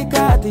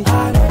katikati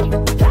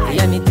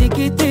yani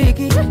tiki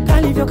tiki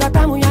kalivyo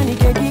katamu yani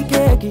keki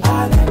keki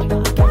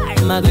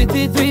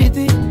madwiti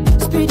twiti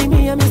speedy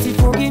mia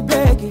misifungi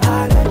beki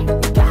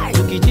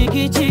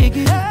chiki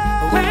chiki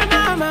we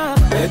mama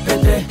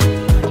pepete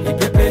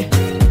ipepe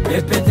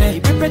pepete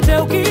ipepete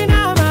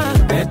ukinama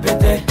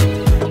pepete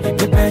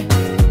ipepe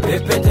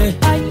pepete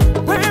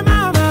we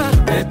mama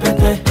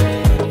pepete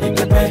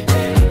ipepe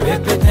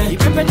pepete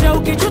ipepete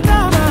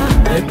ukichutama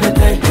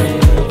pepete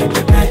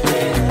ipepe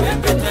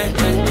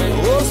pepete.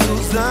 Oh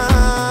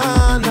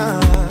Susanna,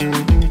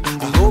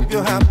 I hope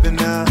you're happy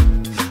now.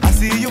 I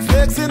see you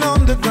flexing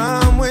on the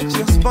ground with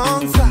your spine.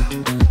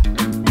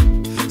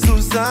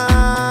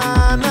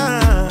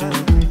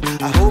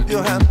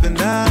 you're happy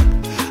now.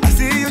 I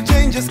see you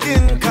change your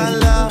skin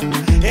color,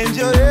 and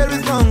your hair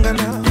is longer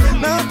now.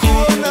 Now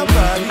kuona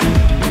bali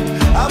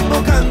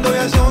hapo kando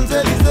ya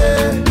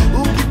Champs-Elysees,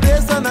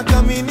 ukitesa na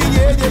kamini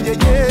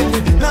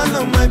none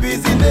of my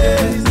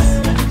business.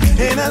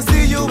 And I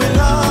see you in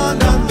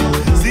London,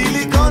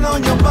 silicone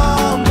on your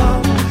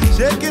bum,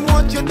 shaking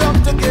what your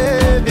doctor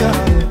gave ya,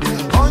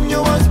 on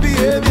your worst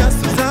behavior,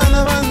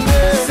 Susanna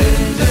Vande.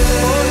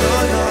 Oh no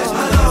no,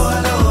 hello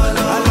hello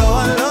hello hello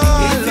hello.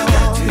 If you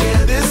got to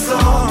hear this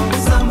song,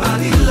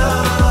 somebody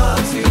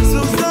loves you.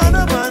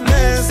 Susanna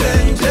Vande,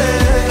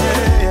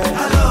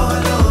 hello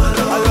hello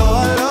hello hello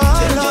hello.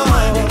 Change your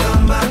mind and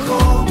come back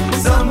home.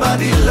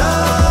 Somebody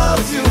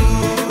loves you.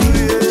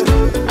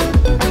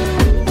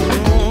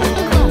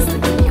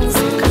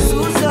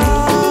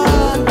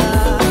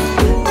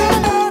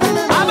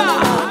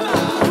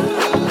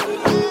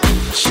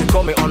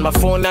 On my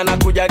phone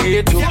anakuja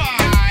getu,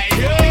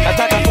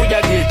 nataka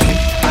kuja getu,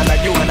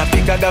 anajua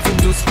napikaga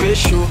vitu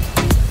special,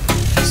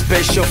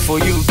 special for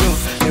you girl.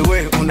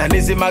 Niwe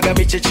unanizimaga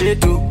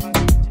michechetu,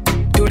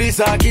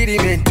 tuliza akili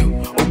mentu,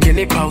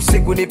 ukinipa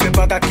usiku nipe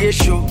paka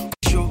kesho.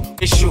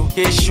 Kesho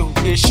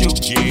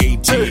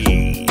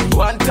JT.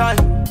 One time,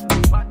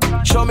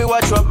 show me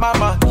what your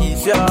mama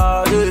gives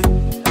ya.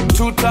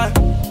 Two time,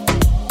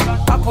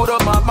 I put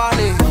up my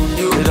money on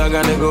you.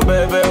 Nitaka niko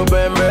bebe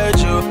ubembe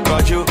juu,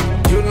 but you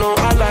know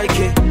I like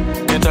it.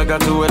 Nitaka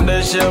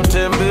tuendeshe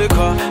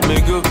utembeka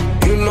miguu,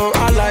 you know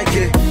I like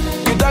it.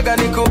 Nitaka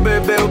niko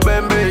bebe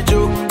ubembe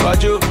juu,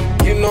 but you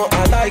know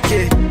I like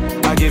it.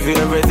 I give you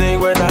everything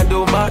when I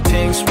do my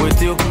things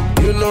with you,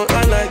 you know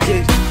I like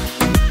it.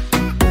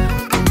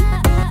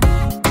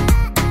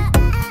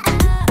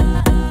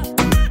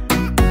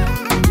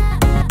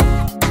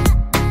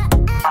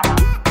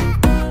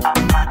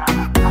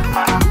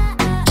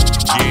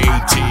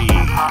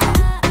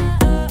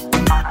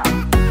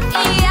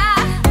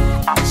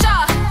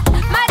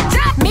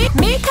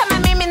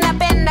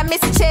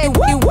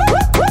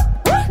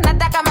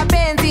 Nataka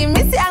mapenzi,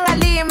 misi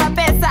angalii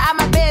mapesa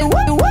ama penzi.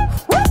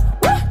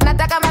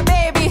 Nataka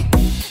mababy,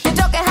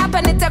 nitoke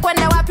hapa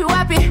nitakwenda wapi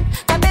wapi.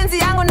 Mapenzi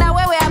yangu na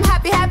wewe, I'm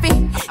happy happy.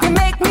 You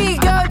make me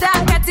go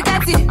down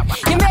katikati,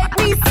 you make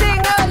me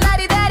sing oh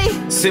ladi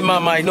dadi.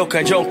 Simama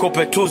inuka njoo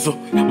nikupe tuzo,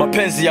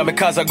 mapenzi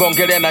yamekaza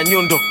gongele na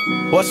nyundo.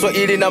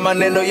 Waswahili na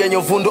maneno yenye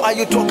uvundo. Are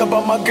you talk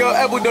about my girl?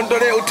 Ebu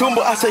dondole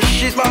utumbo. I say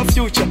she's my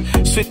future,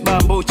 sweet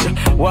bambucha.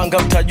 Wanga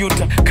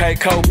utajuta,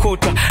 kaeka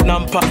ukuta.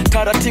 Nampa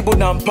taratibu,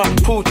 nampa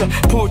puta.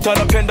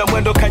 Napenda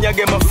mwendo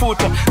kanyage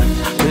mafuta.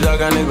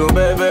 Nitaka niko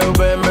bebe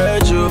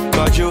ubembe juu,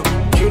 but you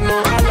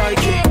know I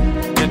like it.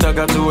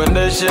 Nitaka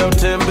tuendeshe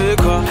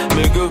utembeka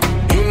miguu,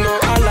 you know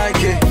I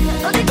like it.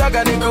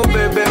 Nitaka niko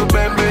bebe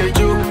ubembe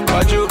juu,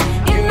 but you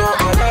know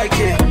I like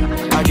it.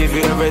 I give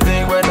you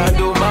everything when I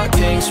do my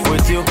things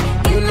with you,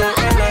 you know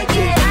I like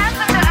it. Hands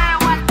in the air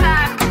one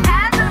time,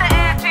 hands in the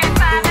air 3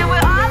 times, and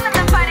we're all in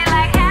the party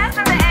like hands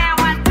in the air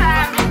one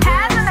time,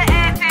 hands in the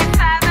air 3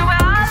 times, and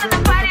we're all in the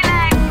party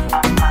like.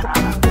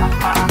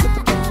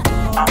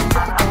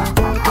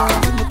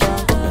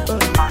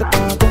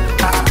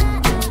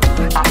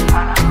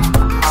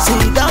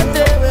 See, don't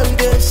tell where we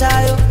get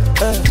shy,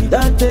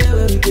 don't tell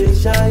where we get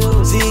shy.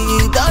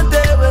 See, don't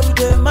tell where we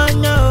get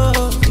mania,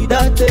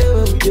 don't tell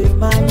where we get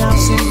mania.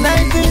 Since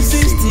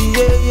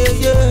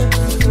 1960, yeah.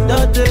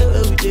 Don't tell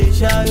where we get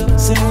shy.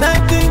 Since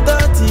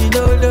 1930,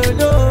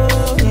 no.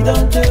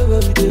 Don't tell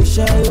where we get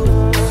shy.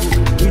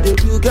 We dey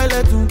do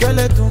skeleton.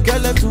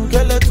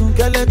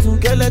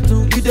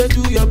 You dey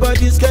do your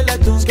body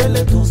skeleton. We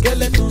dey do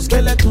skeleton.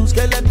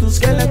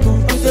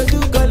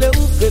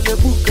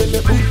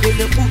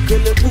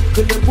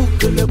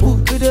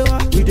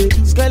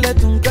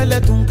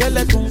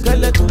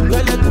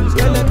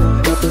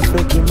 Don't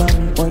freaky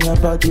mommy on your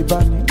body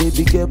bunny.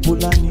 Baby girl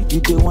Pulani, you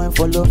dey wine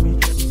follow me.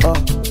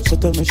 So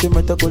tell me she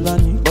meta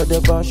Kulani, but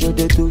the bar show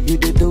they do, you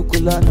they do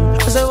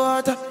Kulani. I say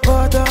water,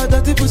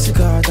 dirty pussy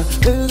carter.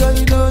 Baby girl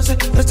you know say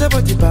that's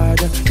about the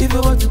bad. If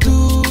you want to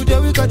do,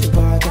 then we got the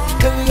bad.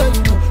 Baby girl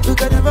you know you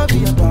can never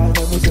be a bad.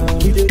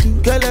 We dey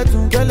do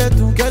skeleton.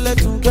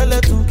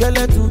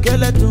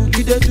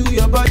 You dey do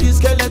your body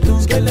skeleton.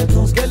 You dey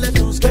do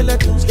skeleton.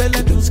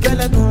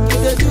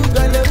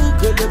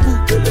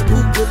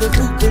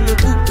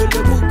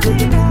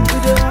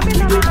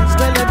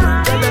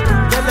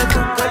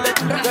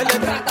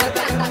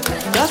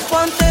 Just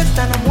one taste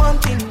and I'm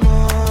wanting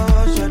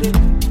more, shawty.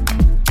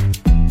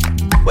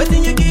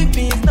 Waiting you give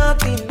me is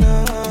not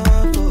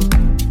enough. Oh.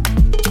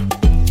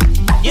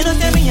 You don't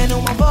tell me I know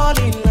I'm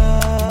falling in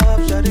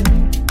love, shawty.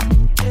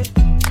 Yeah.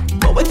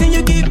 But waiting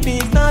you give me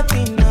is not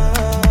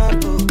enough.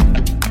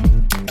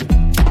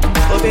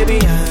 Oh baby,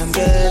 I'm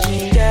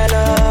getting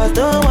jealous.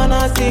 Don't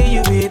wanna see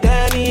you with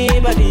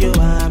anybody. Oh,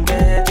 I'm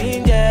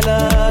getting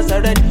jealous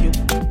already.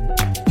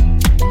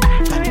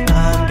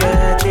 I'm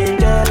getting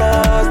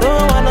jealous.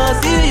 Don't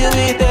wanna see you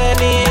with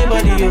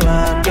anybody. Oh,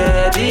 I'm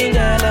getting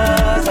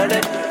jealous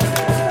already.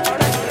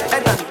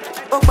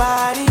 Oh,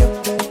 body,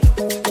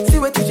 see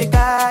what you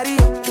carry.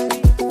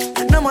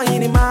 No more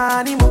any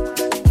money, more.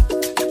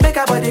 Make I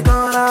your body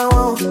gonna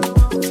want.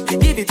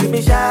 Give it to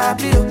me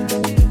sharply, oh.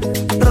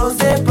 Rose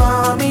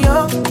for me,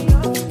 oh.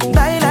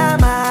 Baila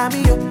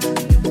mami, oh.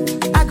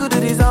 I could do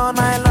this all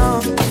night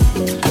long.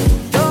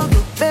 Don't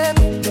go,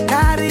 baby.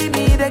 Carry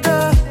me, they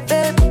go,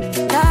 baby.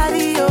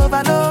 Carry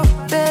over, no,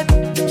 baby.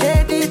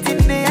 Shade it in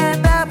the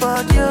end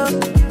about you.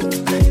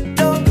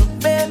 Don't go,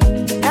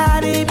 baby.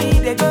 Carry me,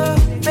 they go,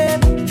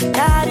 baby.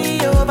 Carry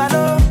over,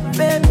 no,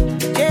 baby.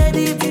 Shade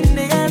it in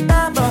the end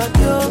about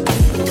you.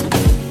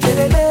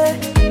 Lelele,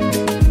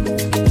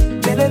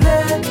 lelele,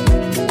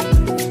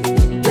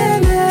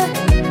 lelele,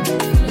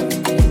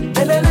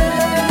 lelele,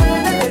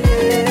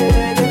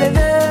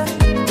 lelele,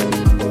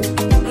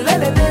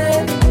 lelele.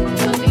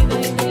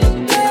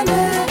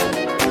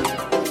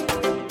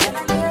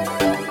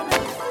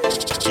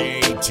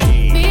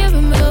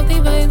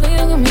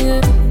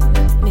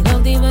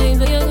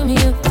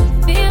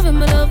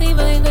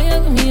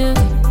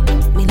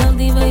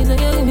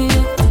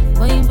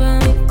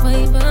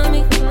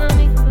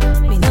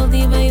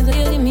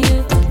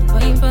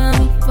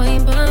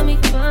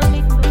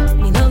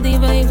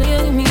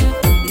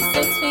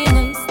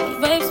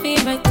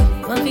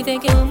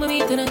 Take you home with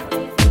me tonight.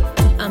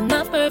 I'm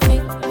not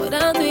perfect, but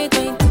I'll do it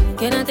right.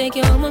 Can I take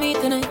you home with me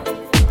tonight?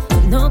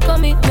 No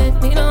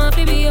commitment, me don't want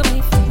to be your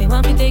wife. Me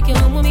want to take you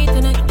home with me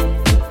tonight.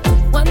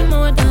 One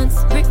more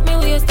dance, grip me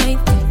waist tight.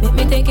 Make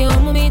me take you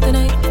home with me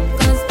tonight.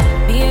 Cause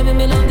baby,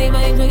 me love the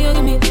vibes when you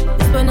give me.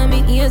 Whisper on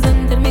me ears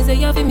and tell me say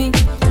you for me.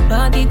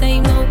 Party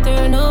time now,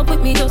 turn up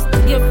with me. Just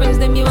your friends,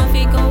 them you want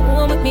to go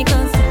home with me.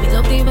 Cause me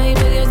love the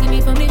vibes when you give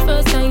me from the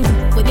first time.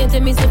 When you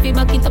tell me say fi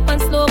back it up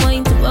and slow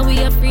wine. While we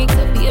are freaks,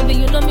 so baby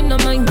you know me no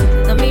mind.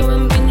 Now me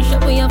run finish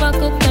up, we have a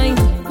good time.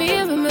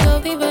 Baby, me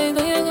love the vibes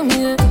when you give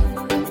me up.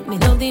 Me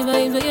love the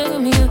vibes when you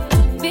give me up.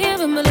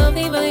 Baby, me love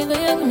the vibes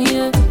when you give me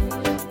up.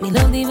 Me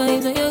love the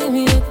vibes when you give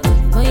me up.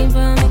 Wine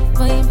for me,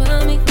 wine for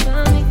me,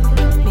 for me.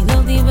 Me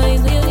love the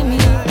vibes when you give me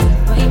up.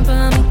 Wine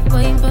for me,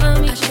 wine for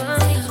me, for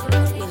me.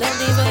 Me love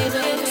the vibes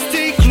when you give me up.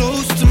 Stay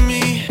close to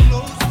me.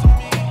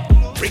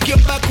 Break your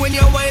back when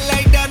you whine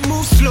like that.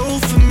 Move slow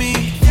for me.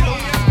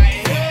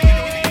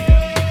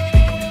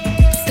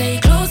 Stay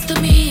close to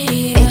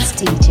me. It's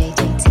DJ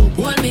JT.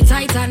 Hold me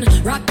tight and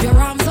wrap your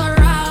arms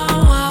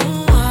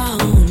around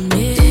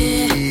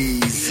me.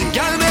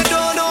 Girl, me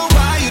don't know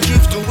why you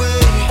drift away.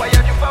 Why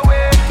you drift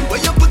away? When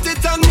you put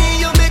it on me,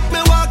 you make me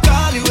want to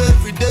call you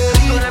every day.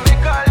 So let me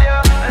call you.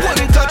 One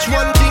touch,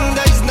 one thing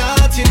that is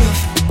not enough.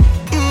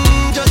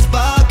 Just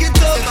spark it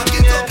up.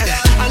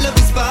 I love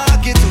you,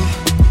 spark it up.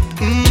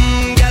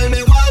 Girl,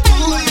 me want do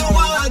what you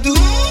want to do.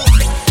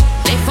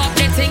 Lift up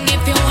the thing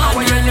if you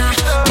wanna.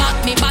 Back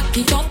me back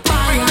it up,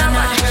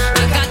 banana. I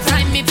got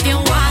time if you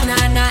wanna.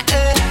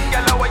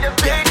 Girl, I want you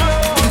big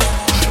low.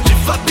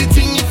 Lift up the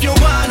thing if you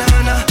wanna.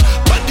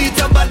 Body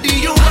to body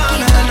you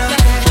wanna. I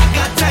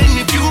got time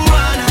if you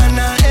wanna.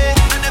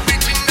 And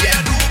everything that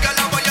you do, girl,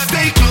 I want you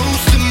stay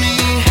close to me.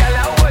 Girl,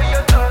 I want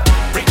you to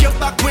break your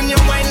back when you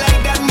whine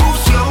like that. Move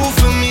slow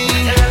for me.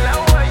 Girl, I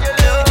want you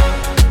to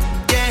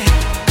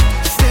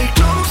stay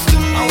close to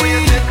me. I want you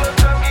to stay close to me.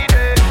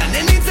 And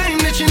anytime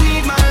that you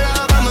need my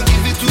love, I'ma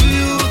give it to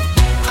you.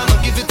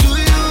 I'ma give it to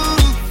you.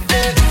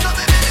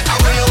 I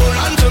want you hold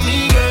on to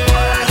me, girl.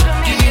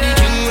 Give me the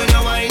thing when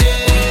you whine it.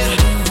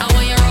 I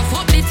want you rough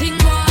up the thing,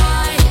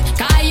 boy.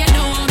 Cause you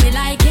know me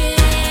like it.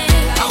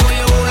 I want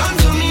you hold on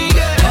to me,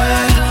 girl.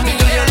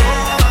 Because you know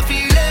how I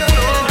feel it.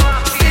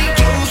 Stay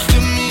close to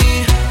me.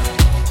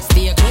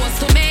 Stay close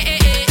to me.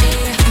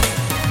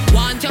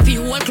 Want you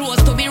feel hold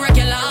close to me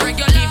regular.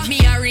 Give me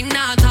a ring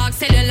now, talk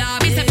cellular.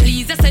 Me say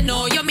please, I say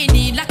no, you me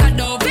need like a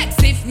dove. Vex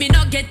if me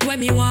not get where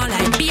me want,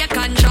 like be a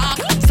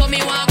contract. So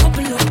me want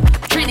couple up.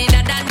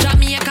 Trinidad and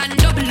Jamaican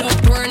double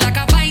up. Pour like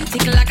a vine,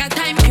 tick like a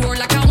time, pure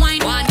like a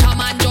wine. Want a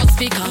man just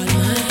fi call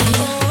mine.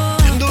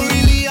 You don't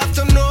really have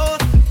to know.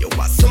 You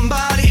want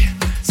somebody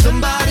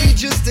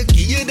just to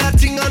give you that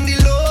thing on the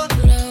low.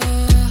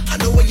 I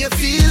know what you're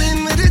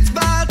feeling with it's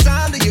bad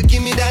time that you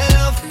give me that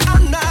love.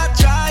 I'm not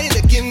trying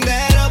to give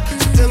that up.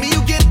 So tell me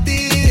you get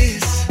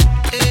this,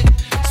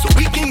 so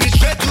we can get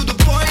straight to the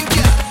point,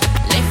 yeah.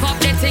 Lift up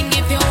the thing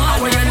if you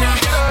wanna.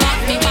 Back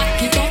me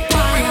back it up,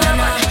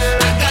 banana.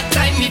 I got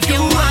time if you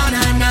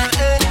wanna.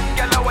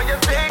 Girl, I want you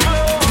stay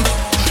close.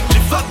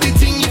 Lift up the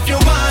thing if you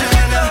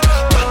wanna.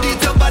 Body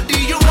to body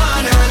you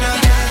wanna. I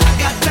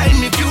got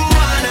time if you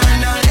wanna.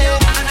 And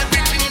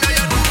everything that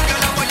you do,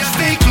 girl, I want you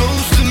stay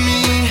close to me.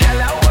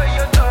 Girl, I want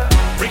you to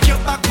break your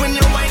back when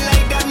you whine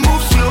like that.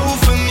 Move slow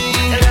for me.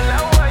 Girl, I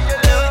want you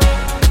to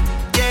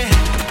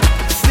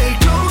stay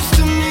close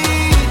to me.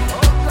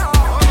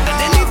 And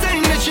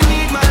anytime that you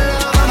need my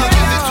love, I'ma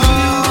give it to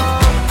you.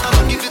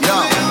 I'ma give it to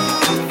you.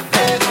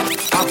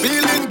 I'm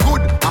feeling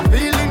good, I'm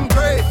feeling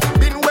great.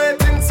 Been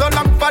waiting so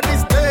long for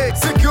this day.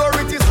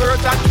 Security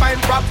search and find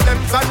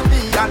problems on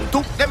me and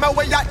took them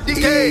away at the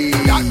gate.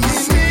 That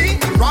means me,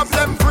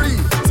 problem free.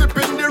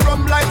 Sipping the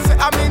rum like say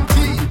I'm in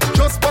tea.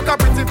 Just fuck a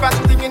pretty fat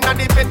thing in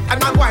the bed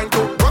and I'm going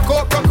to rock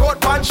out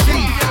one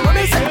sheet. What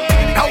is it?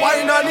 Now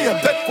wine on him,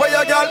 take where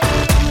your girl.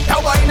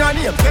 Now wine on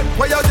him, take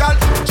where your girl.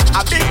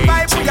 A big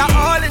vibe, we are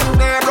all in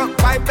there. Rock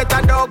vibe,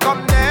 better don't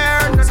come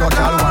there. So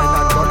girl, why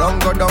not go down,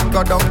 go down,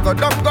 go down, go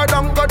down, go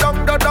down, go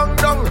down, go down,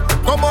 down.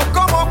 Come up,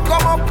 come up,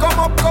 come up, come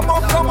up, come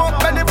up, come up.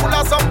 Belly full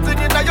of something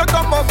in there, you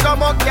come up, girl.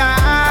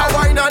 That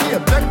wine on you,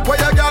 take for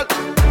your girl.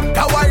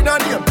 That wine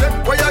on you,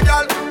 take for your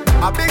girl.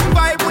 A big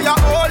vibe, we are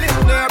all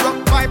in there.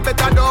 Rock vibe,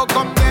 better don't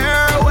come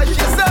there. What she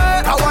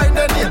say? That wine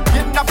the name,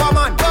 kidnap a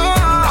man.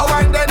 That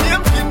wine the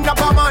name,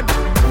 kidnap a man.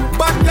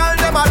 But girl,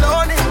 them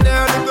alone in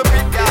there. Little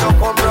bit, they don't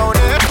come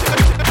round here.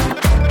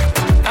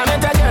 I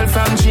met a girl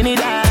from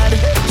Trinidad.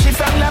 She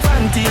from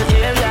Levante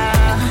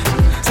area.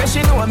 Say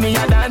she know me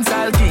a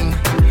dancehall king.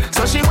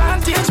 So she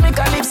want teach me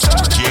calypso.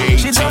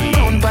 She turn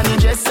round pon the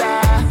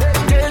dresser.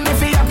 Tell me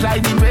fi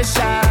apply the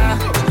pressure.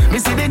 Me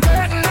see the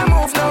curtain a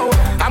move now.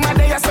 I'm a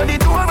day so the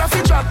door of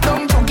it drop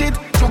down. Chook it,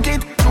 chook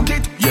it, chook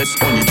it. Yes,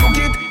 only chook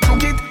it,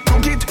 chook it,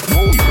 chook it.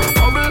 Whoa,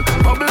 bubble,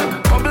 bubble,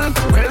 bubble.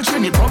 Well,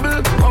 Trini,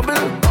 bubble,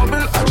 bubble,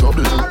 bubble, a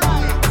trouble.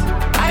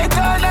 I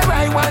told her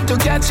I want to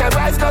catch a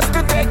vibe just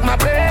to take my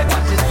breath.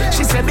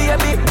 She said be a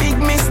big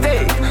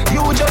mistake.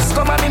 You just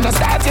come and me no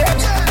start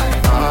yet.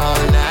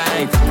 All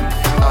night,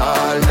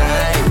 all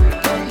night.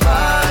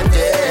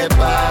 Party,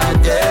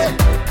 party,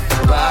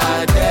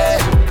 party.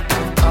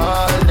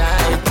 All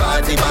night,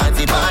 party,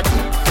 party, party.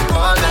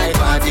 All night,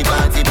 party,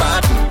 party,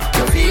 party.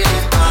 You feel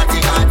it, party,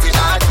 party,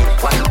 party.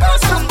 One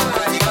person,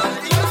 party,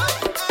 party,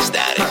 party.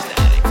 Static.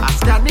 I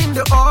stand in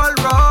the old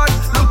road,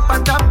 look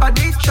on top of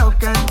the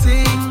choke and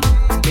sing.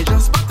 Me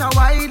just put a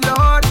white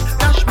lord,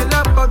 dash me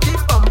love of the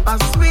bumper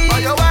swing. Oh,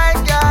 you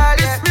white girl,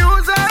 this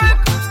music,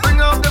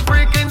 bring out the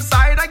freak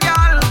inside a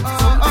girl.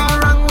 Something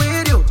wrong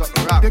with you,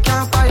 you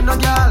can't find no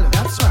girl.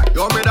 That's right,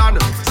 you're me done.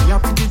 See a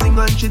pretty thing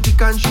and she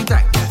thick and she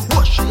tight.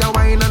 Wash she a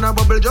wine and a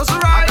bubble just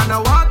right. And I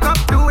walk up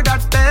to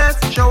that place,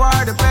 show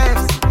her the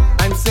face,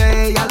 and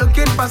say you're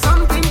looking for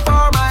something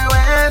for my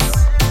waist.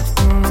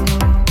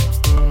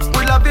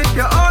 We love if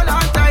you hold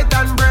on tight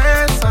and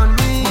brace on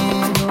me.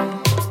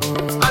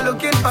 I'm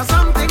looking for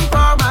something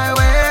for my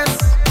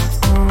waist.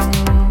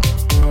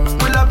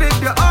 We love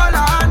if you hold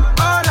on,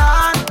 hold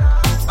on,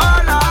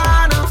 hold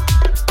on,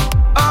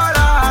 hold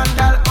on,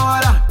 girl,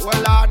 hold on,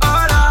 hold on,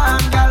 hold on,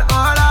 girl,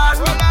 hold on,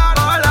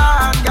 hold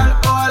on, girl,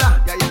 hold on,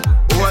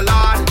 hold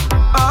on,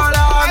 hold on,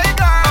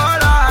 hold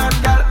on,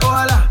 girl,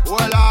 hold on,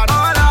 hold on,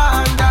 hold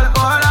on, girl,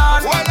 hold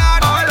on,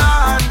 hold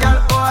on, girl,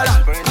 hold on,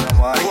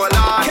 hold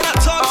on. Can I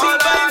talk to you,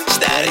 baby?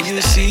 Static.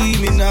 You see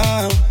me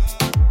now.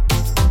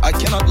 I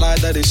cannot lie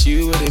that it's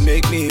you and it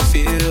make me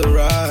feel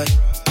right.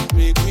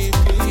 Make me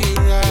feel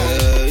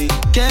right.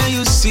 Yeah. Can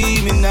you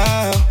see me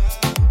now?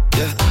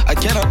 Yeah, I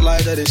cannot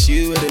lie that it's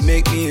you and it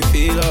make me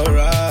feel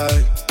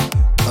alright.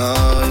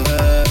 Oh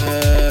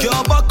yeah.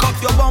 Girl, back up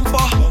your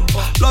bumper.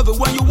 Love it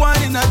when you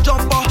whine in that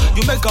jumper.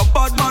 You make a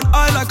bad man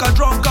eye like a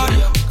drunkard.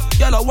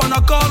 Girl, I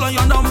wanna call on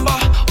your number.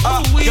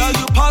 Girl,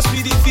 you pass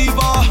me the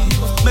fever.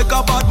 Make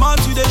a bad man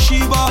to the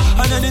Shiva.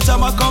 And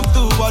anytime I come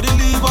through, I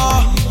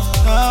deliver.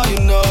 Now you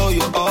know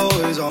you're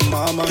always on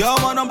my mind. Girl,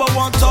 my number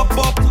one, top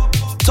up,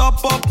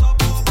 top up,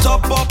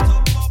 top up.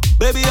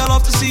 Baby, I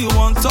love to see you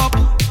on top,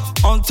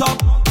 on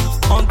top,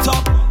 on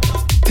top.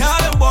 Tell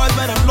them boys,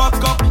 man, them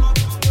lock up,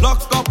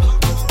 lock up,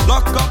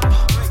 lock up.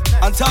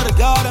 And tell the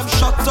girl them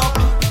shut up,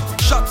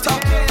 shut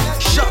up,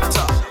 shut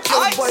up. Yo,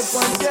 boy,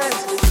 one day,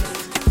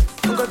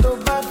 I'm gonna do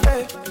my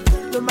best.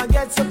 No, my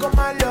get so come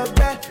on, love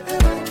back.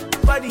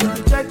 Body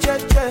on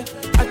che.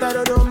 I thought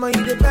I don't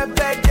mind the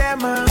pepe, yeah,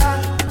 man.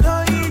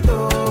 No, you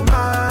don't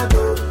mind.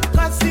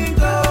 Cause you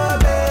go,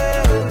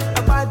 babe.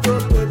 I'm to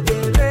put the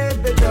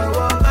baby, the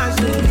woman,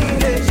 she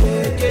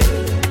shake it.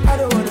 I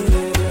don't wanna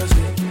hear you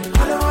say.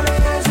 I don't wanna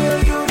hear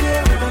you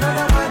there with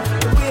another man.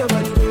 We are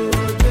about to do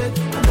it.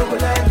 I'm not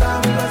gonna like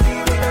I'm gonna see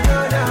with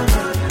another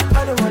man. I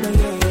don't wanna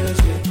hear you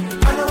say.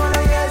 I don't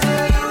wanna hear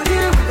you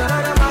there with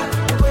another man.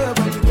 We are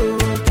about to do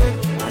it.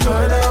 I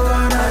don't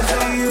wanna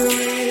see you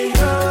with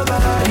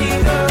nobody,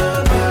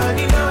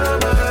 nobody,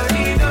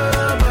 nobody,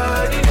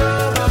 nobody,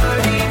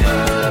 nobody,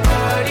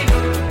 nobody.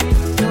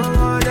 Don't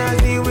wanna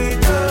see with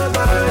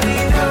nobody,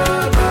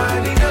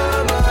 nobody,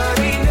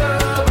 nobody,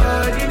 nobody,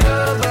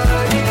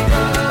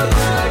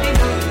 nobody,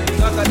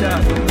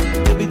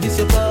 nobody. Baby, this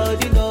your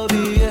body, no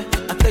be, yeah.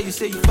 I tell you,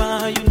 say you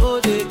fine, you know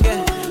they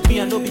get.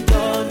 Me, I know be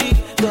done it.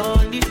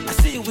 I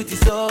see you with the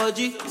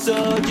surgery.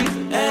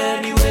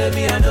 Anyway,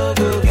 me, I know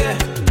go get.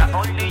 Not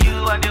only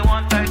you, I the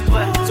one I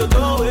swear. So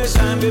don't waste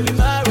time, baby,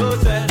 my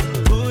rose.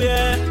 Ooh,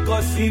 yeah,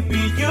 cause it be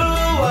you,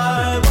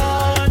 I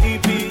want.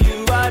 It be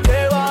you, I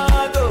they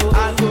want. Oh,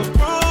 I go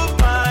prove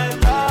my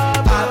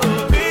love. I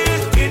go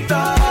beat it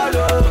all. Oh,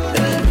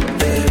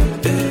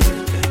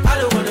 I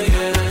don't wanna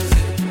hear you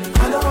say. I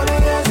don't wanna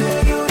hear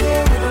you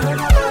there with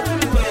another man.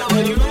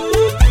 When you I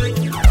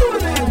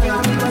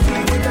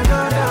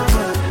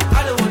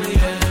don't wanna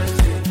hear you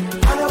say.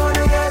 I don't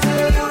wanna hear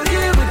you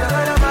there with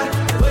another man.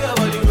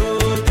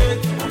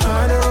 I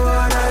don't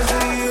wanna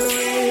see you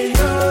with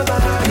nobody.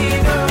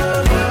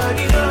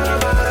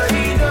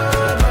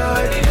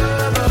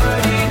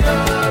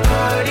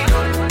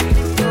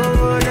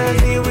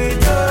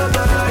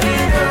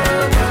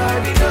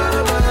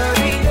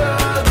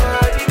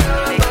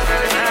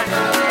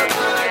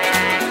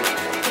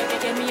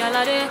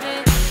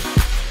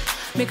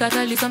 Make I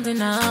tell you something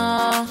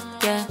now,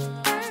 yeah.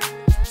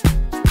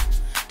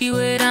 The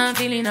way that I'm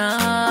feeling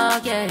now,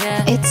 yeah,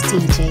 yeah. It's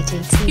DJ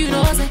JT. You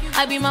know, say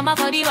I be mama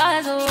for the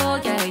vibes, oh,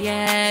 yeah,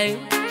 yeah.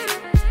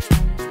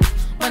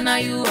 But now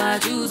you I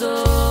choose,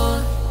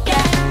 oh,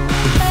 yeah.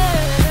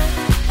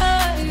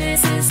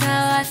 This is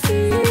how I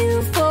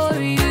feel for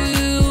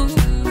you.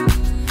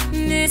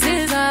 This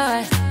is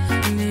how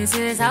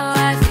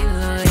I feel,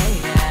 oh, yeah,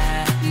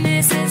 yeah.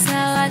 This is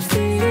how I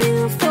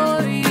feel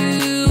for you.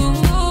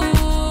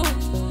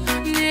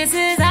 This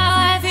is how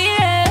I feel.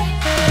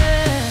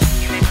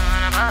 You make me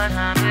wanna bust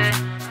my bitch.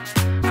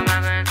 I'm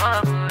having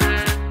trouble with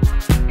it.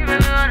 You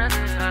make me wanna do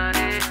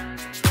it.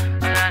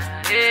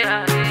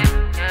 Yeah, you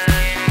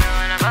make me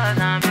wanna bust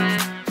my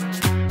bitch.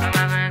 I'm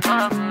having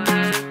trouble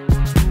with it.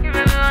 You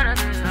make me wanna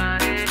do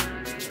it.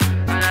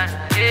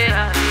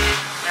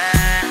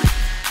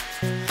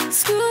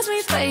 Excuse me,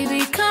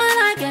 baby, can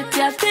I get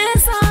your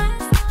dance on?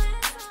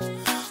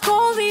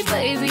 Hold me,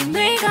 baby,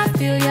 make I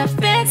feel your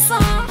big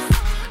song.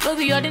 No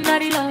be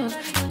ordinary love.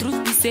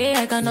 Truth be say,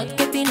 I cannot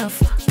get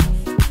enough.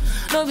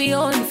 No be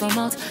only for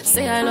mouth.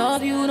 Say I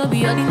love you, no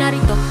be ordinary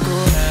talk.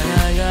 Oh,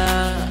 yeah,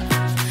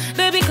 yeah.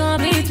 Baby,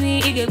 come meet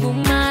me, ige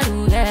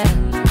gumaru, yeah.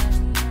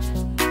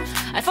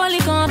 I fall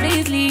in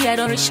completely, I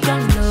don't reach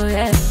ground, no,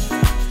 yeah.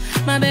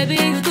 My baby,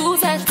 you too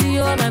sexy,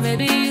 oh, my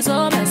baby, you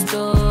so best,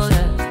 oh,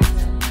 yeah.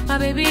 My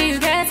baby, you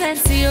get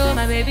sexy, oh,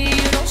 my baby,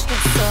 you don't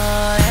stress,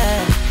 oh,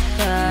 yeah,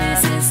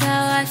 yeah. This is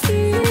how I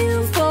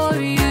feel for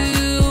you.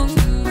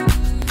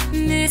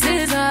 This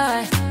is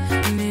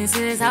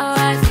how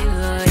I feel,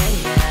 oh, yeah,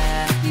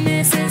 yeah.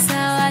 This is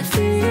how I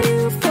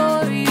feel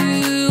for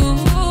you.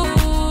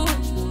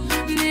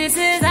 This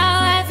is how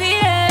I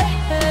feel.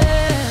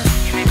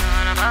 You make me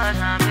wanna bust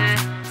my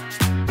bitch.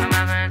 I'm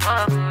having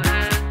trouble with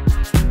it.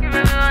 You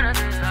make me wanna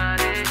do it.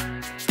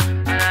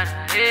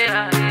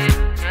 Yeah, you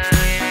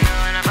make me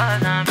wanna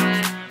bust my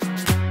bitch.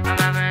 I'm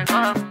having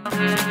trouble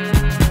with it.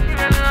 You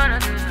make me wanna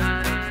do it.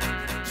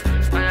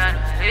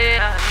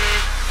 Yeah.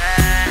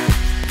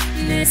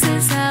 This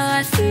is how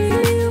I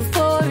feel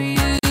for you.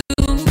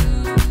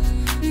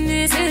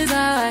 This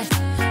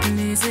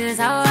is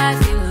how I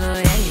feel, oh,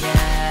 yeah,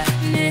 yeah.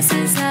 This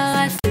is how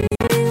I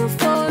feel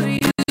for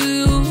you.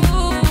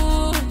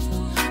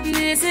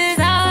 This is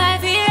how I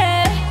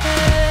feel.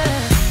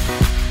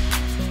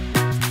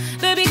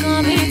 Baby,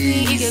 come with me,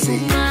 ige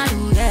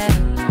gumaru, yeah.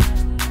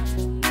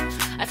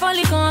 I fall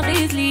in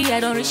completely, I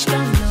don't reach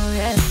down, no,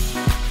 yeah.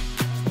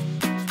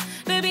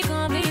 Baby,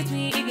 come with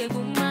me, ige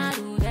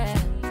gumaru, yeah.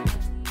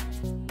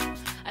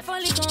 I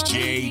fall in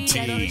completely,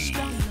 I don't reach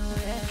down.